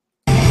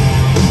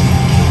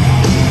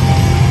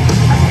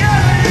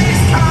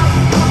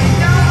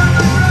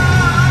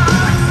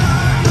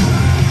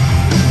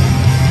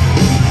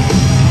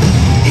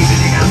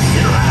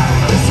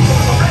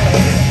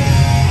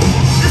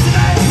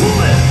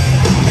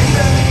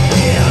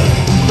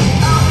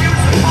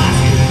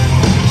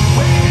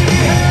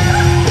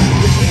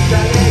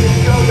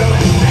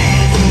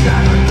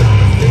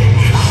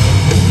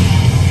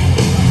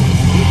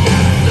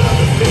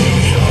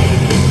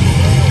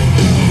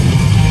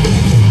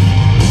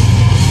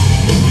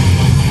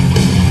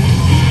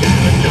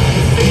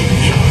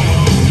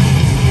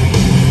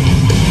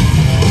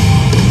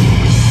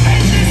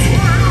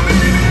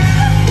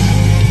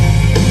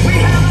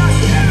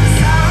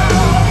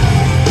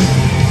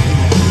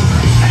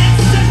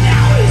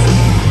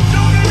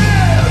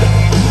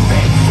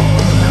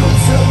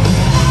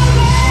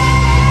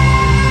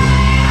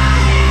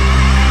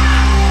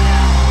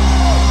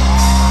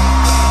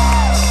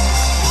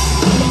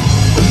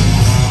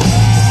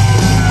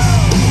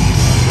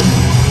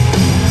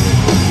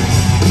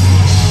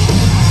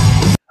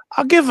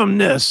 I'll give them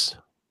this.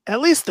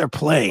 At least they're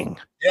playing.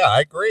 Yeah,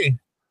 I agree.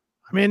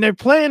 I mean, they're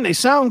playing. They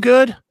sound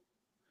good.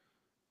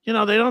 You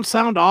know, they don't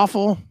sound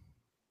awful.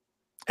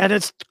 And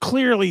it's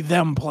clearly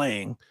them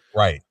playing.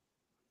 Right.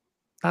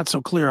 Not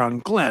so clear on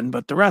Glenn,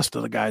 but the rest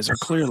of the guys are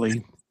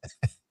clearly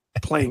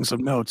playing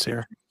some notes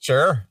here.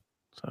 Sure.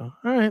 So,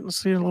 all right, let's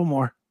see a little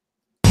more.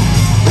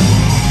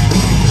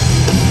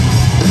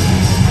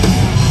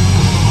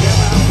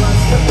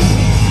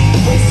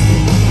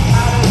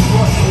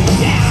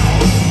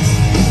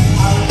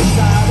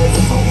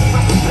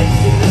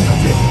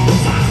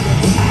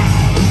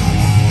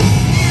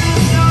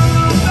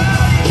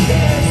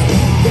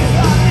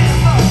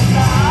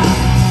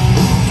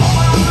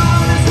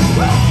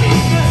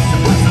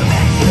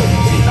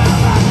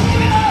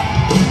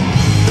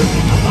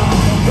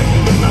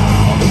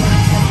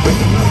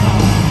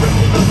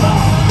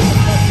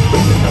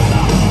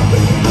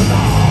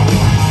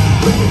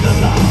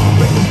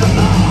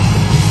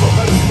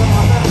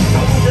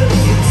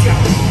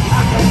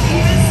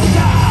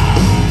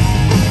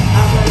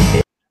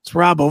 It's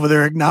Rob over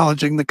there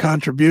acknowledging the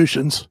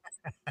contributions.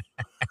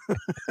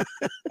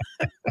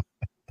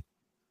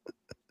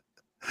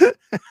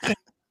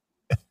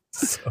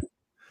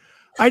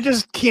 I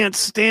just can't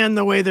stand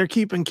the way they're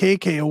keeping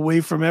KK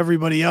away from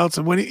everybody else.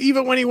 And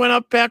even when he went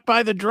up back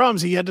by the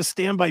drums, he had to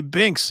stand by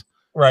Binks.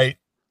 Right.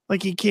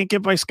 Like he can't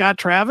get by Scott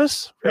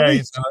Travis. Really?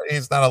 Yeah,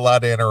 he's not allowed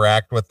to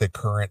interact with the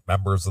current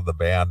members of the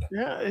band.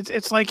 Yeah,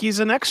 it's like he's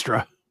an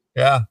extra.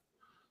 Yeah.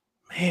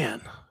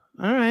 Man.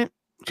 All right.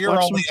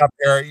 You're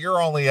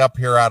only up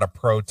here out of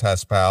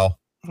protest, pal.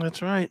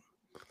 That's right.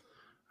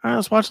 All right,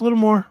 let's watch a little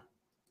more.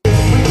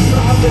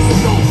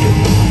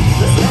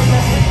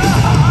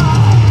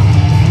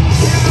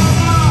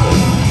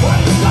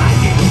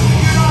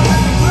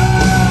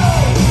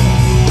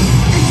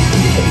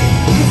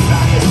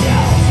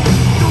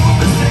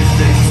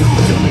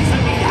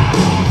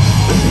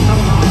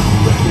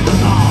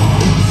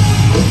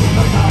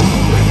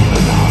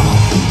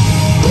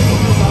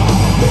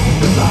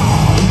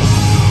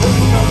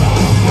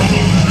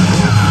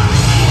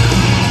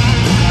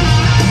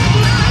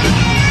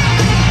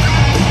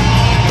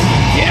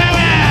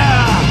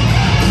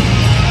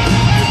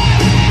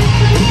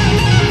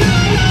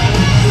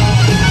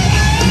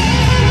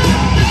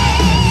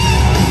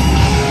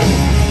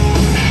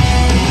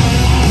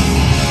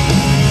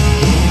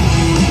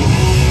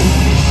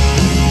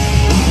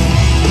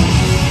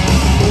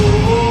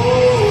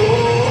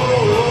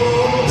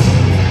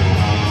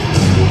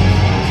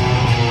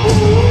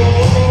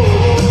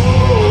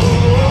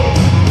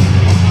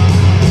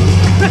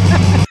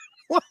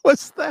 What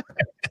was that?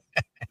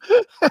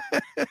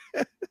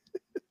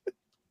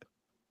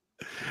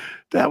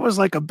 That was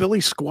like a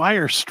Billy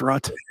Squire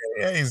strut.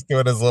 Yeah, he's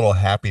doing his little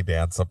happy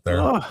dance up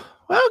there. Oh,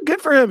 well, good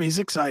for him. He's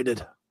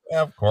excited.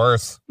 Yeah, of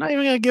course. Not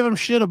even going to give him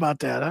shit about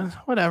that. Huh?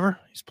 Whatever.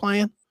 He's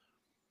playing.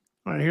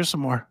 All right, here's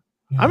some more.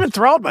 I'm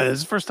enthralled by this.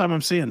 It's the first time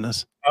I'm seeing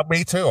this.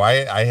 Me too.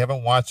 I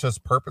haven't watched this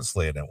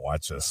purposely. I didn't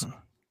watch this. All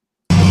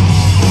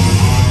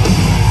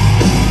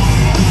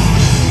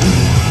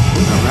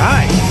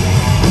right.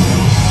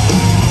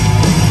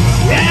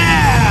 Yeah.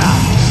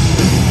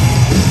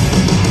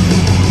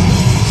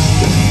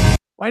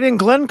 Why didn't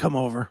Glenn come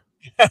over?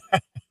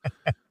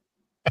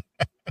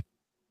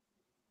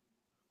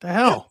 The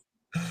hell?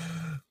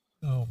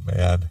 Oh,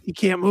 man. He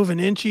can't move an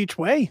inch each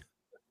way.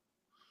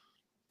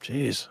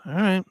 Jeez. All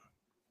right.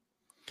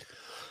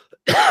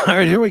 All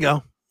right, here we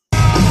go.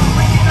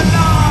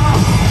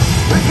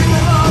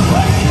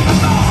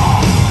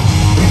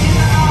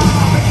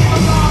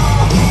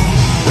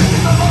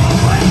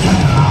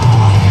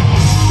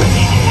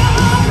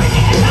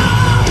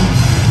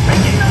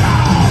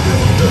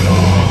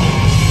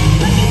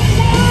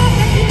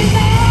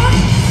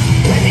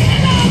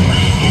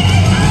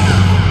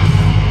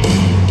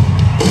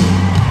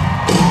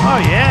 Oh,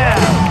 yeah.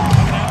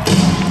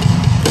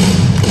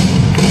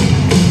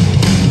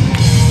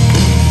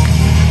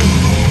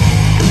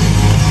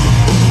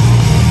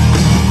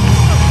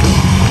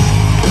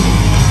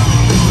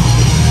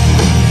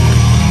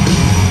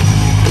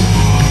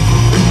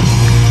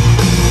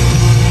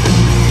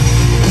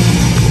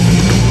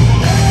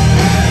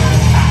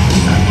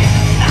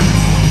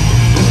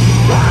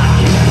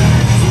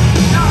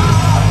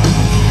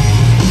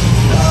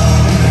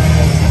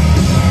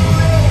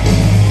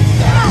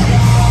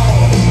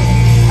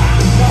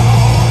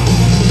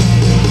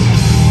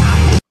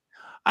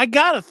 I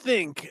gotta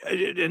think,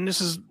 and this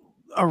is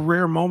a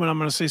rare moment, I'm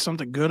going to say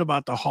something good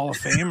about the Hall of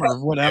Fame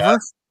or whatever.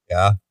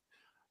 Yeah.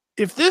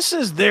 If this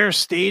is their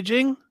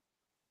staging,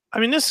 I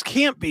mean, this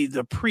can't be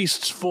the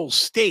Priest's full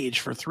stage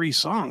for 3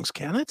 songs,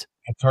 can it?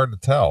 It's hard to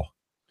tell.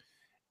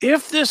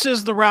 If this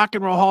is the Rock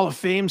and Roll Hall of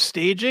Fame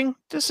staging,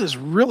 this is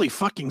really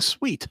fucking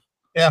sweet.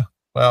 Yeah.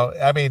 Well,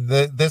 I mean,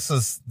 this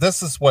is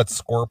what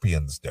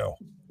Scorpions do.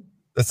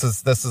 This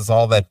is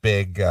all that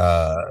big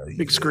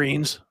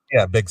screens.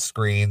 Yeah, big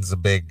screens,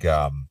 big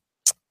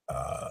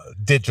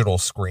digital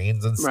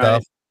screens and stuff.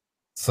 Right.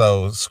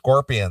 So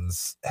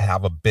Scorpions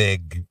have a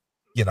big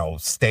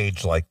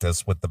stage like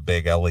this with the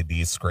big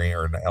LED screen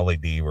or an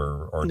LED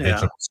or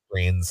digital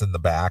screens in the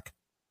back.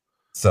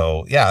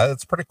 So yeah,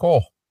 it's pretty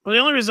cool. Well,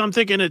 the only reason I'm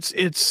thinking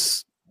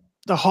it's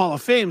the Hall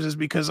of Fames is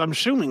because I'm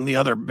assuming the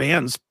other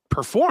bands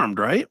performed,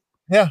 right?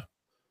 Yeah.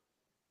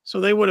 So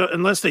they would have,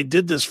 unless they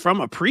did this from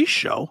a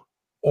pre-show,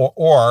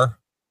 or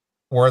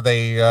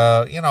they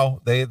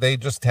they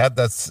just had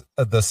this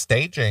the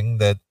staging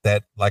that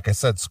like I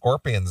said,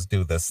 Scorpions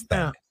do this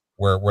thing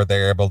where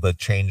they're able to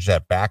change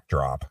that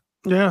backdrop.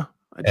 Yeah,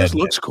 it just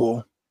looks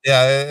cool.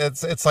 Yeah,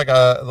 it's like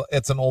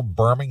it's an old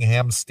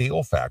Birmingham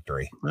steel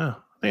factory. Yeah,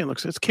 I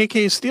think it's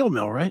KK's steel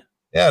mill, right?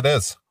 Yeah, it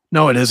is.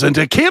 No, it isn't.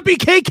 It can't be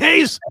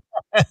KK's.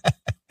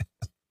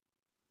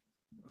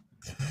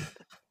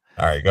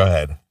 All right, go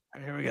ahead. All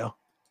right, here we go.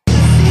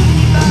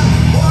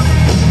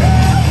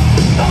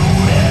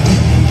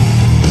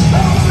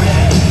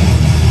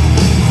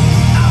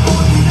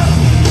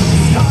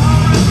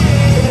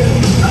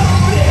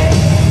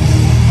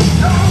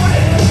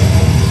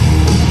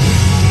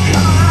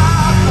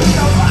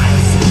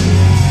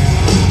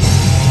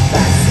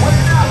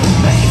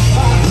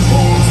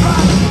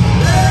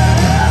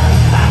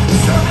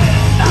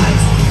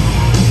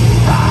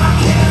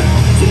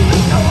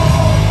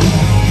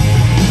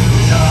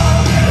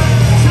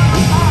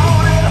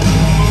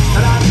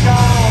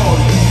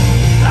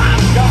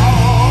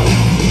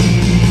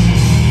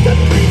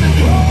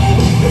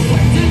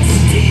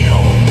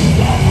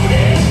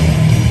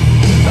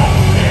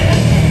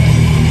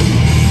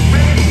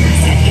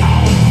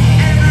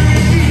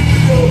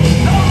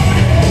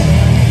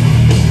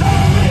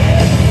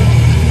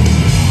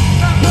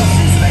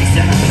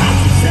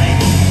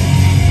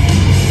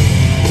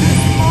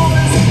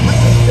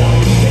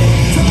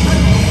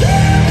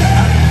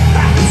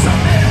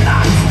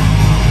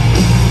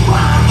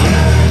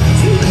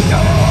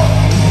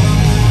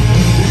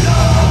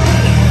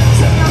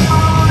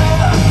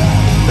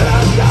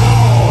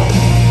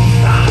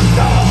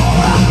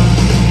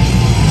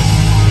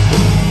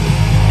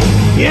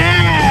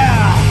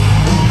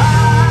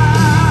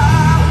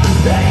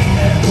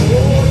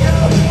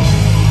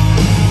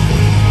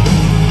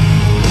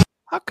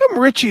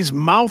 Richie's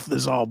mouth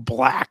is all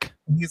black.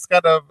 He's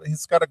got a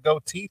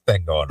goatee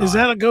thing going on. Is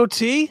that a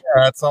goatee?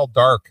 Yeah, it's all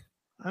dark.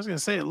 I was gonna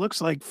say it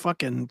looks like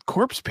fucking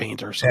corpse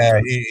paint or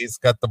something. Yeah, he's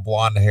got the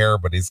blonde hair,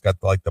 but he's got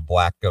like the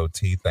black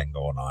goatee thing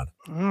going on.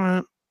 All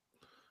right.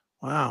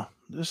 Wow,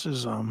 this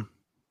is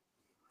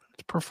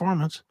it's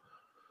performance.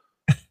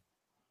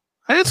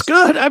 It's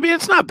good. I mean,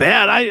 it's not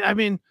bad. I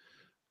mean,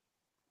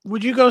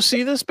 would you go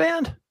see this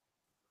band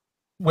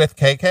with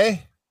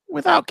KK?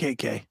 Without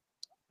KK?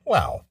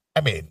 Well, I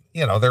mean,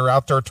 they're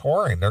out there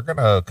touring. They're going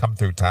to come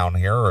through town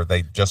here, or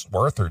they just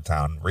were through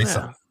town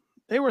recently. Yeah,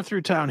 they were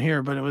through town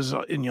here, but it was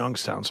in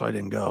Youngstown, so I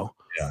didn't go.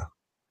 Yeah.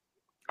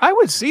 I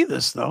would see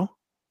this, though.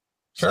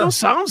 Sure. Still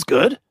sounds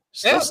good.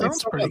 Still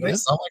sounds pretty good. They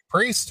sound like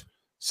Priest.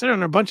 Sitting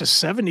on a bunch of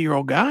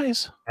 70-year-old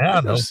guys. Yeah,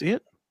 I'd go see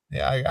it.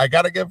 Yeah, I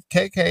got to give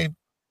KK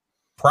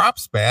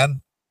props,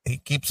 man. He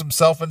keeps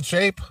himself in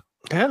shape.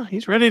 Yeah,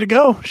 he's ready to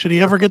go. Should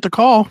he ever get the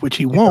call, which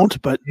he won't,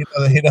 but...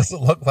 He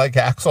doesn't look like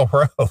Axl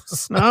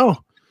Rose. No.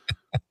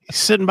 He's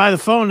sitting by the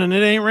phone and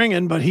it ain't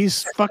ringing, but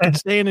he's fucking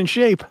staying in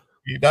shape.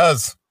 He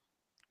does.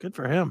 Good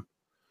for him.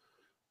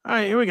 All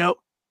right, here we go.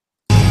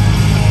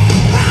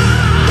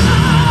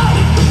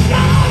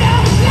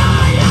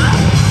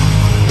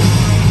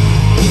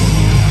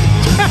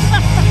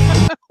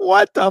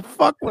 What the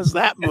fuck was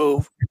that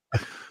move?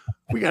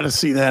 We got to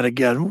see that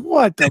again.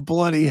 What the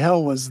bloody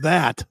hell was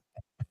that?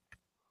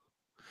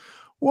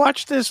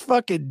 Watch this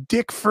fucking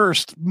dick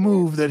first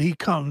move that he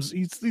comes.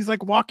 He's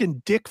like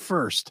walking dick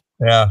first.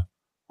 Yeah.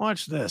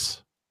 Watch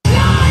this.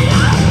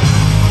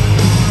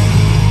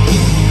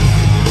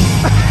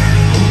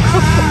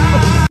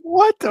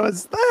 What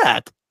was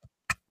that?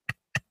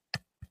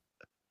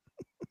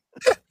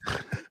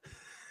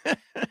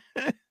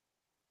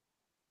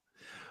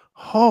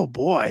 Oh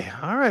boy.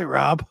 All right,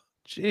 Rob.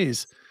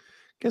 Jeez.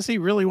 Guess he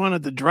really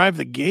wanted to drive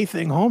the gay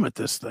thing home at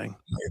this thing.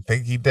 I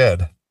think he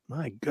did.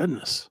 My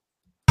goodness.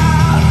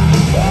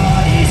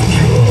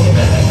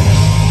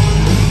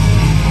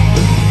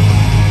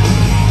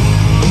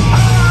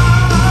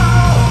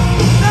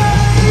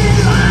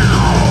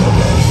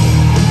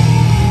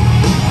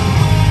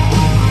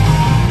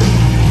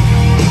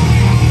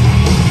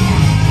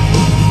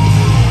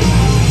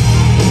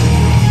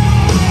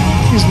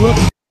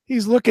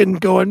 He's looking,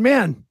 going,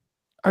 man,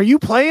 are you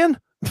playing?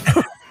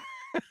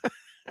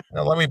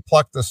 Now, let me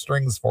pluck the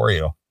strings for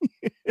you.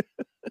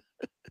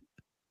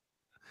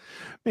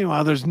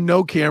 Meanwhile, there's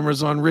no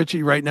cameras on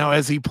Richie right now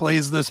as he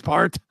plays this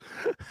part.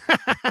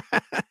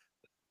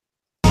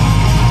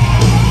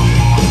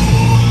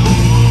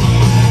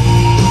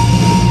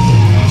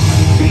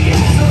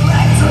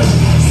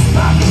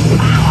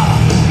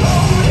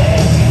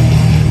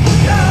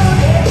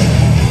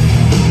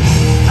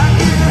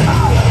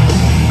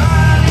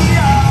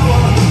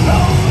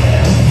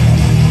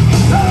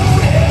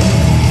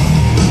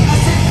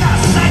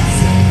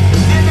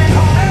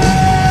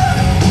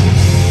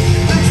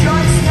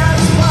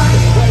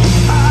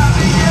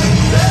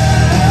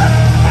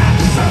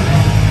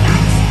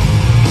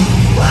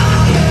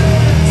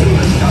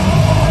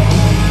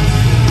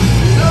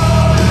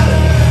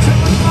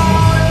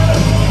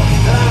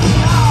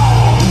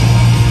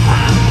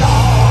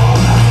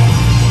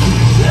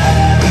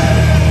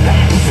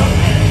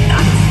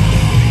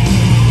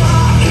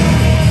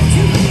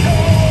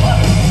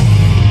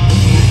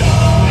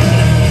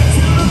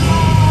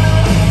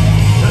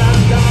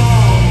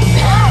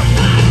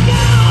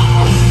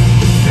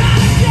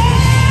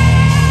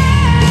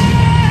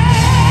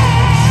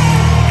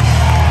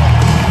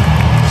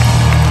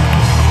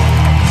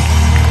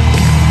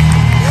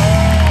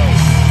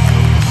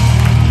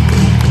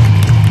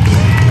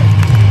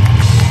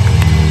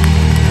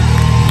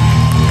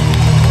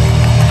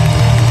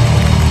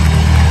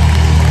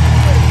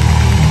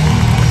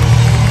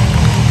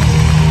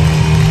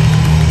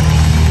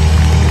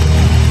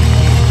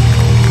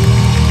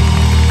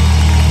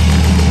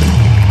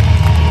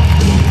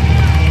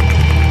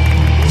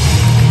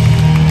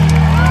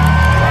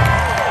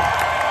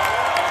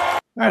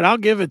 I'll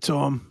give it to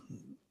them.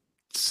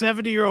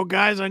 70-year-old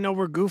guys, I know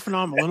we're goofing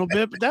on them a little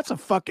bit, but that's a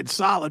fucking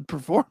solid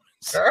performance.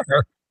 Sure.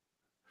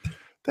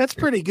 That's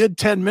pretty good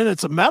 10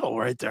 minutes of metal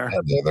right there.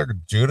 Yeah, they're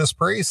Judas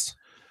Priest.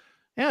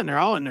 Yeah, and they're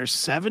all in their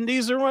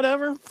 70s or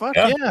whatever. Fuck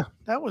yeah,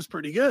 that was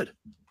pretty good.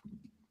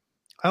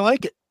 I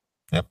like it.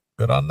 Yep,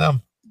 good on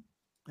them.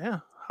 Yeah,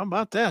 how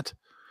about that?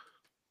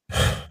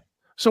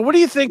 So what do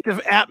you think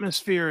the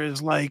atmosphere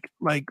is like?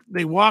 Like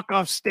they walk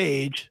off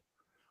stage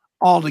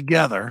all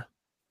together.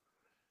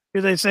 Do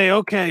they say,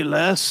 okay,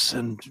 Les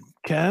and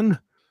Ken,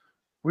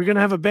 we're going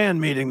to have a band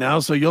meeting now,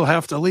 so you'll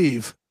have to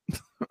leave?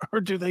 Or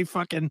do they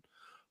fucking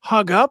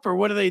hug up, or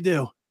what do they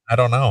do? I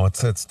don't know.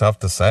 It's tough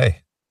to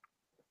say.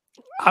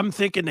 I'm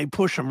thinking they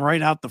push them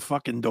right out the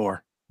fucking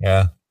door.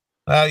 Yeah.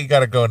 Well, you got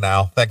to go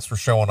now. Thanks for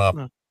showing up.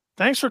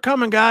 Thanks for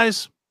coming,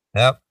 guys.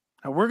 Yep.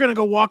 Now we're going to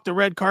go walk the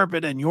red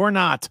carpet, and you're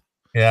not.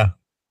 Yeah.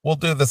 We'll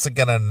do this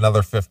again in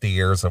another 50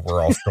 years if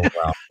we're all still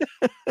around.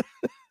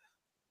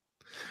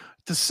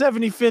 The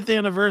 75th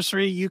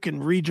anniversary, you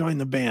can rejoin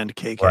the band,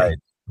 KK.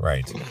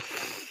 Right.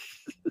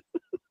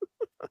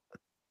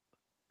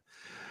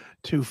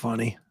 Too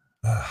funny.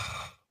 Wow.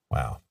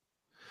 Well,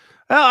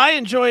 I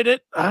enjoyed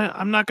it.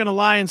 I'm not going to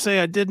lie and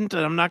say I didn't,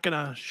 and I'm not going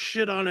to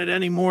shit on it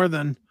any more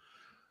than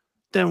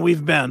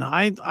we've been.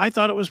 I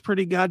thought it was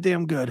pretty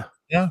goddamn good.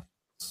 Yeah.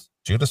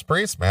 Judas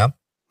Priest, man.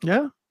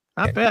 Yeah.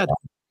 Not bad.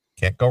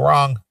 Can't go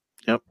wrong.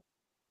 Yep.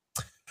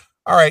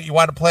 All right. You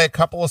want to play a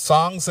couple of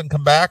songs and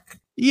come back?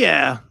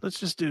 Yeah. Let's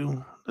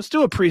do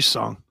a Priest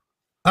song.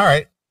 All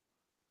right.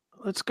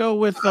 Let's go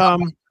with how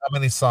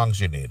many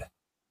songs you need?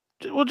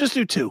 We'll just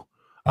do 2.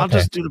 I'll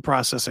just do the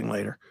processing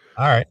later.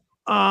 All right.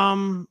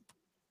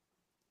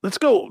 Let's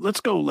go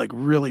like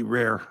really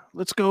rare.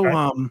 Let's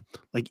go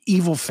like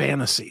Evil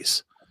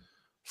Fantasies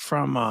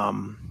from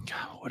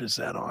what is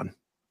that on?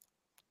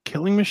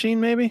 Killing Machine,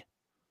 maybe?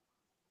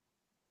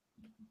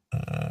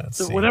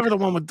 Whatever the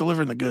one with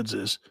Delivering the Goods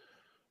is.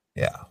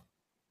 Yeah.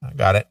 I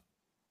got it.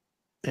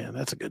 Yeah,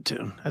 that's a good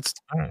tune. That's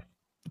all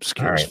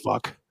obscure as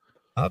fuck.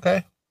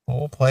 Okay. Well,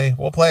 we'll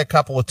play a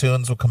couple of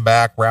tunes. We'll come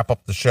back, wrap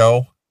up the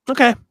show.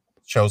 Okay.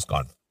 Show's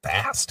gone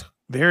fast.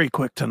 Very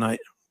quick tonight.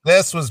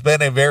 This has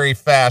been a very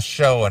fast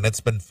show, and it's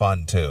been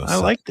fun too. I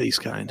like these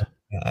kind.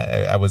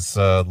 I was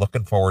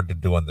looking forward to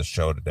doing the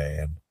show today,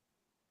 and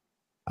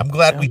I'm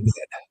glad we did.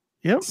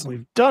 Yep,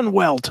 we've done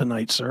well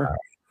tonight, sir.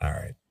 All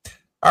right.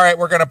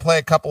 We're gonna play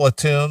a couple of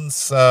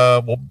tunes.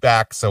 We'll be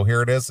back. So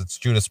here it is. It's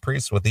Judas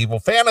Priest with Evil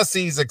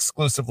Fantasies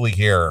exclusively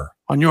here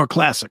on your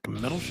Classic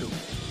Metal Show.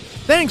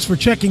 Thanks for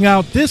checking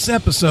out this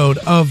episode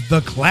of The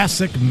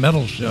Classic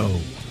Metal Show.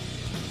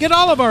 Get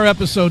all of our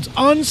episodes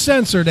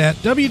uncensored at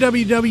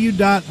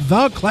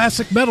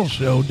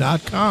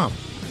www.theclassicmetalshow.com.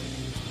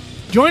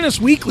 Join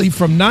us weekly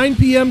from 9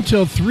 p.m.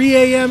 till 3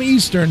 a.m.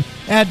 Eastern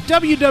at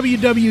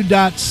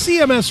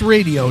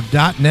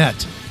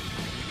www.cmsradio.net.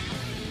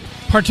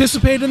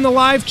 Participate in the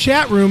live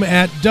chat room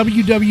at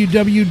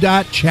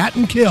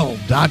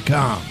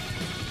www.chatandkill.com.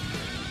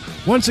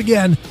 Once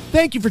again,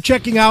 thank you for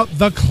checking out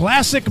The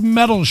Classic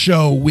Metal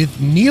Show with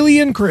Neely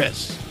and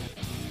Chris.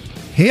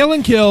 Hail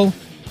and kill.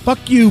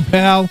 Fuck you,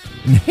 pal.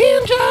 And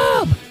hand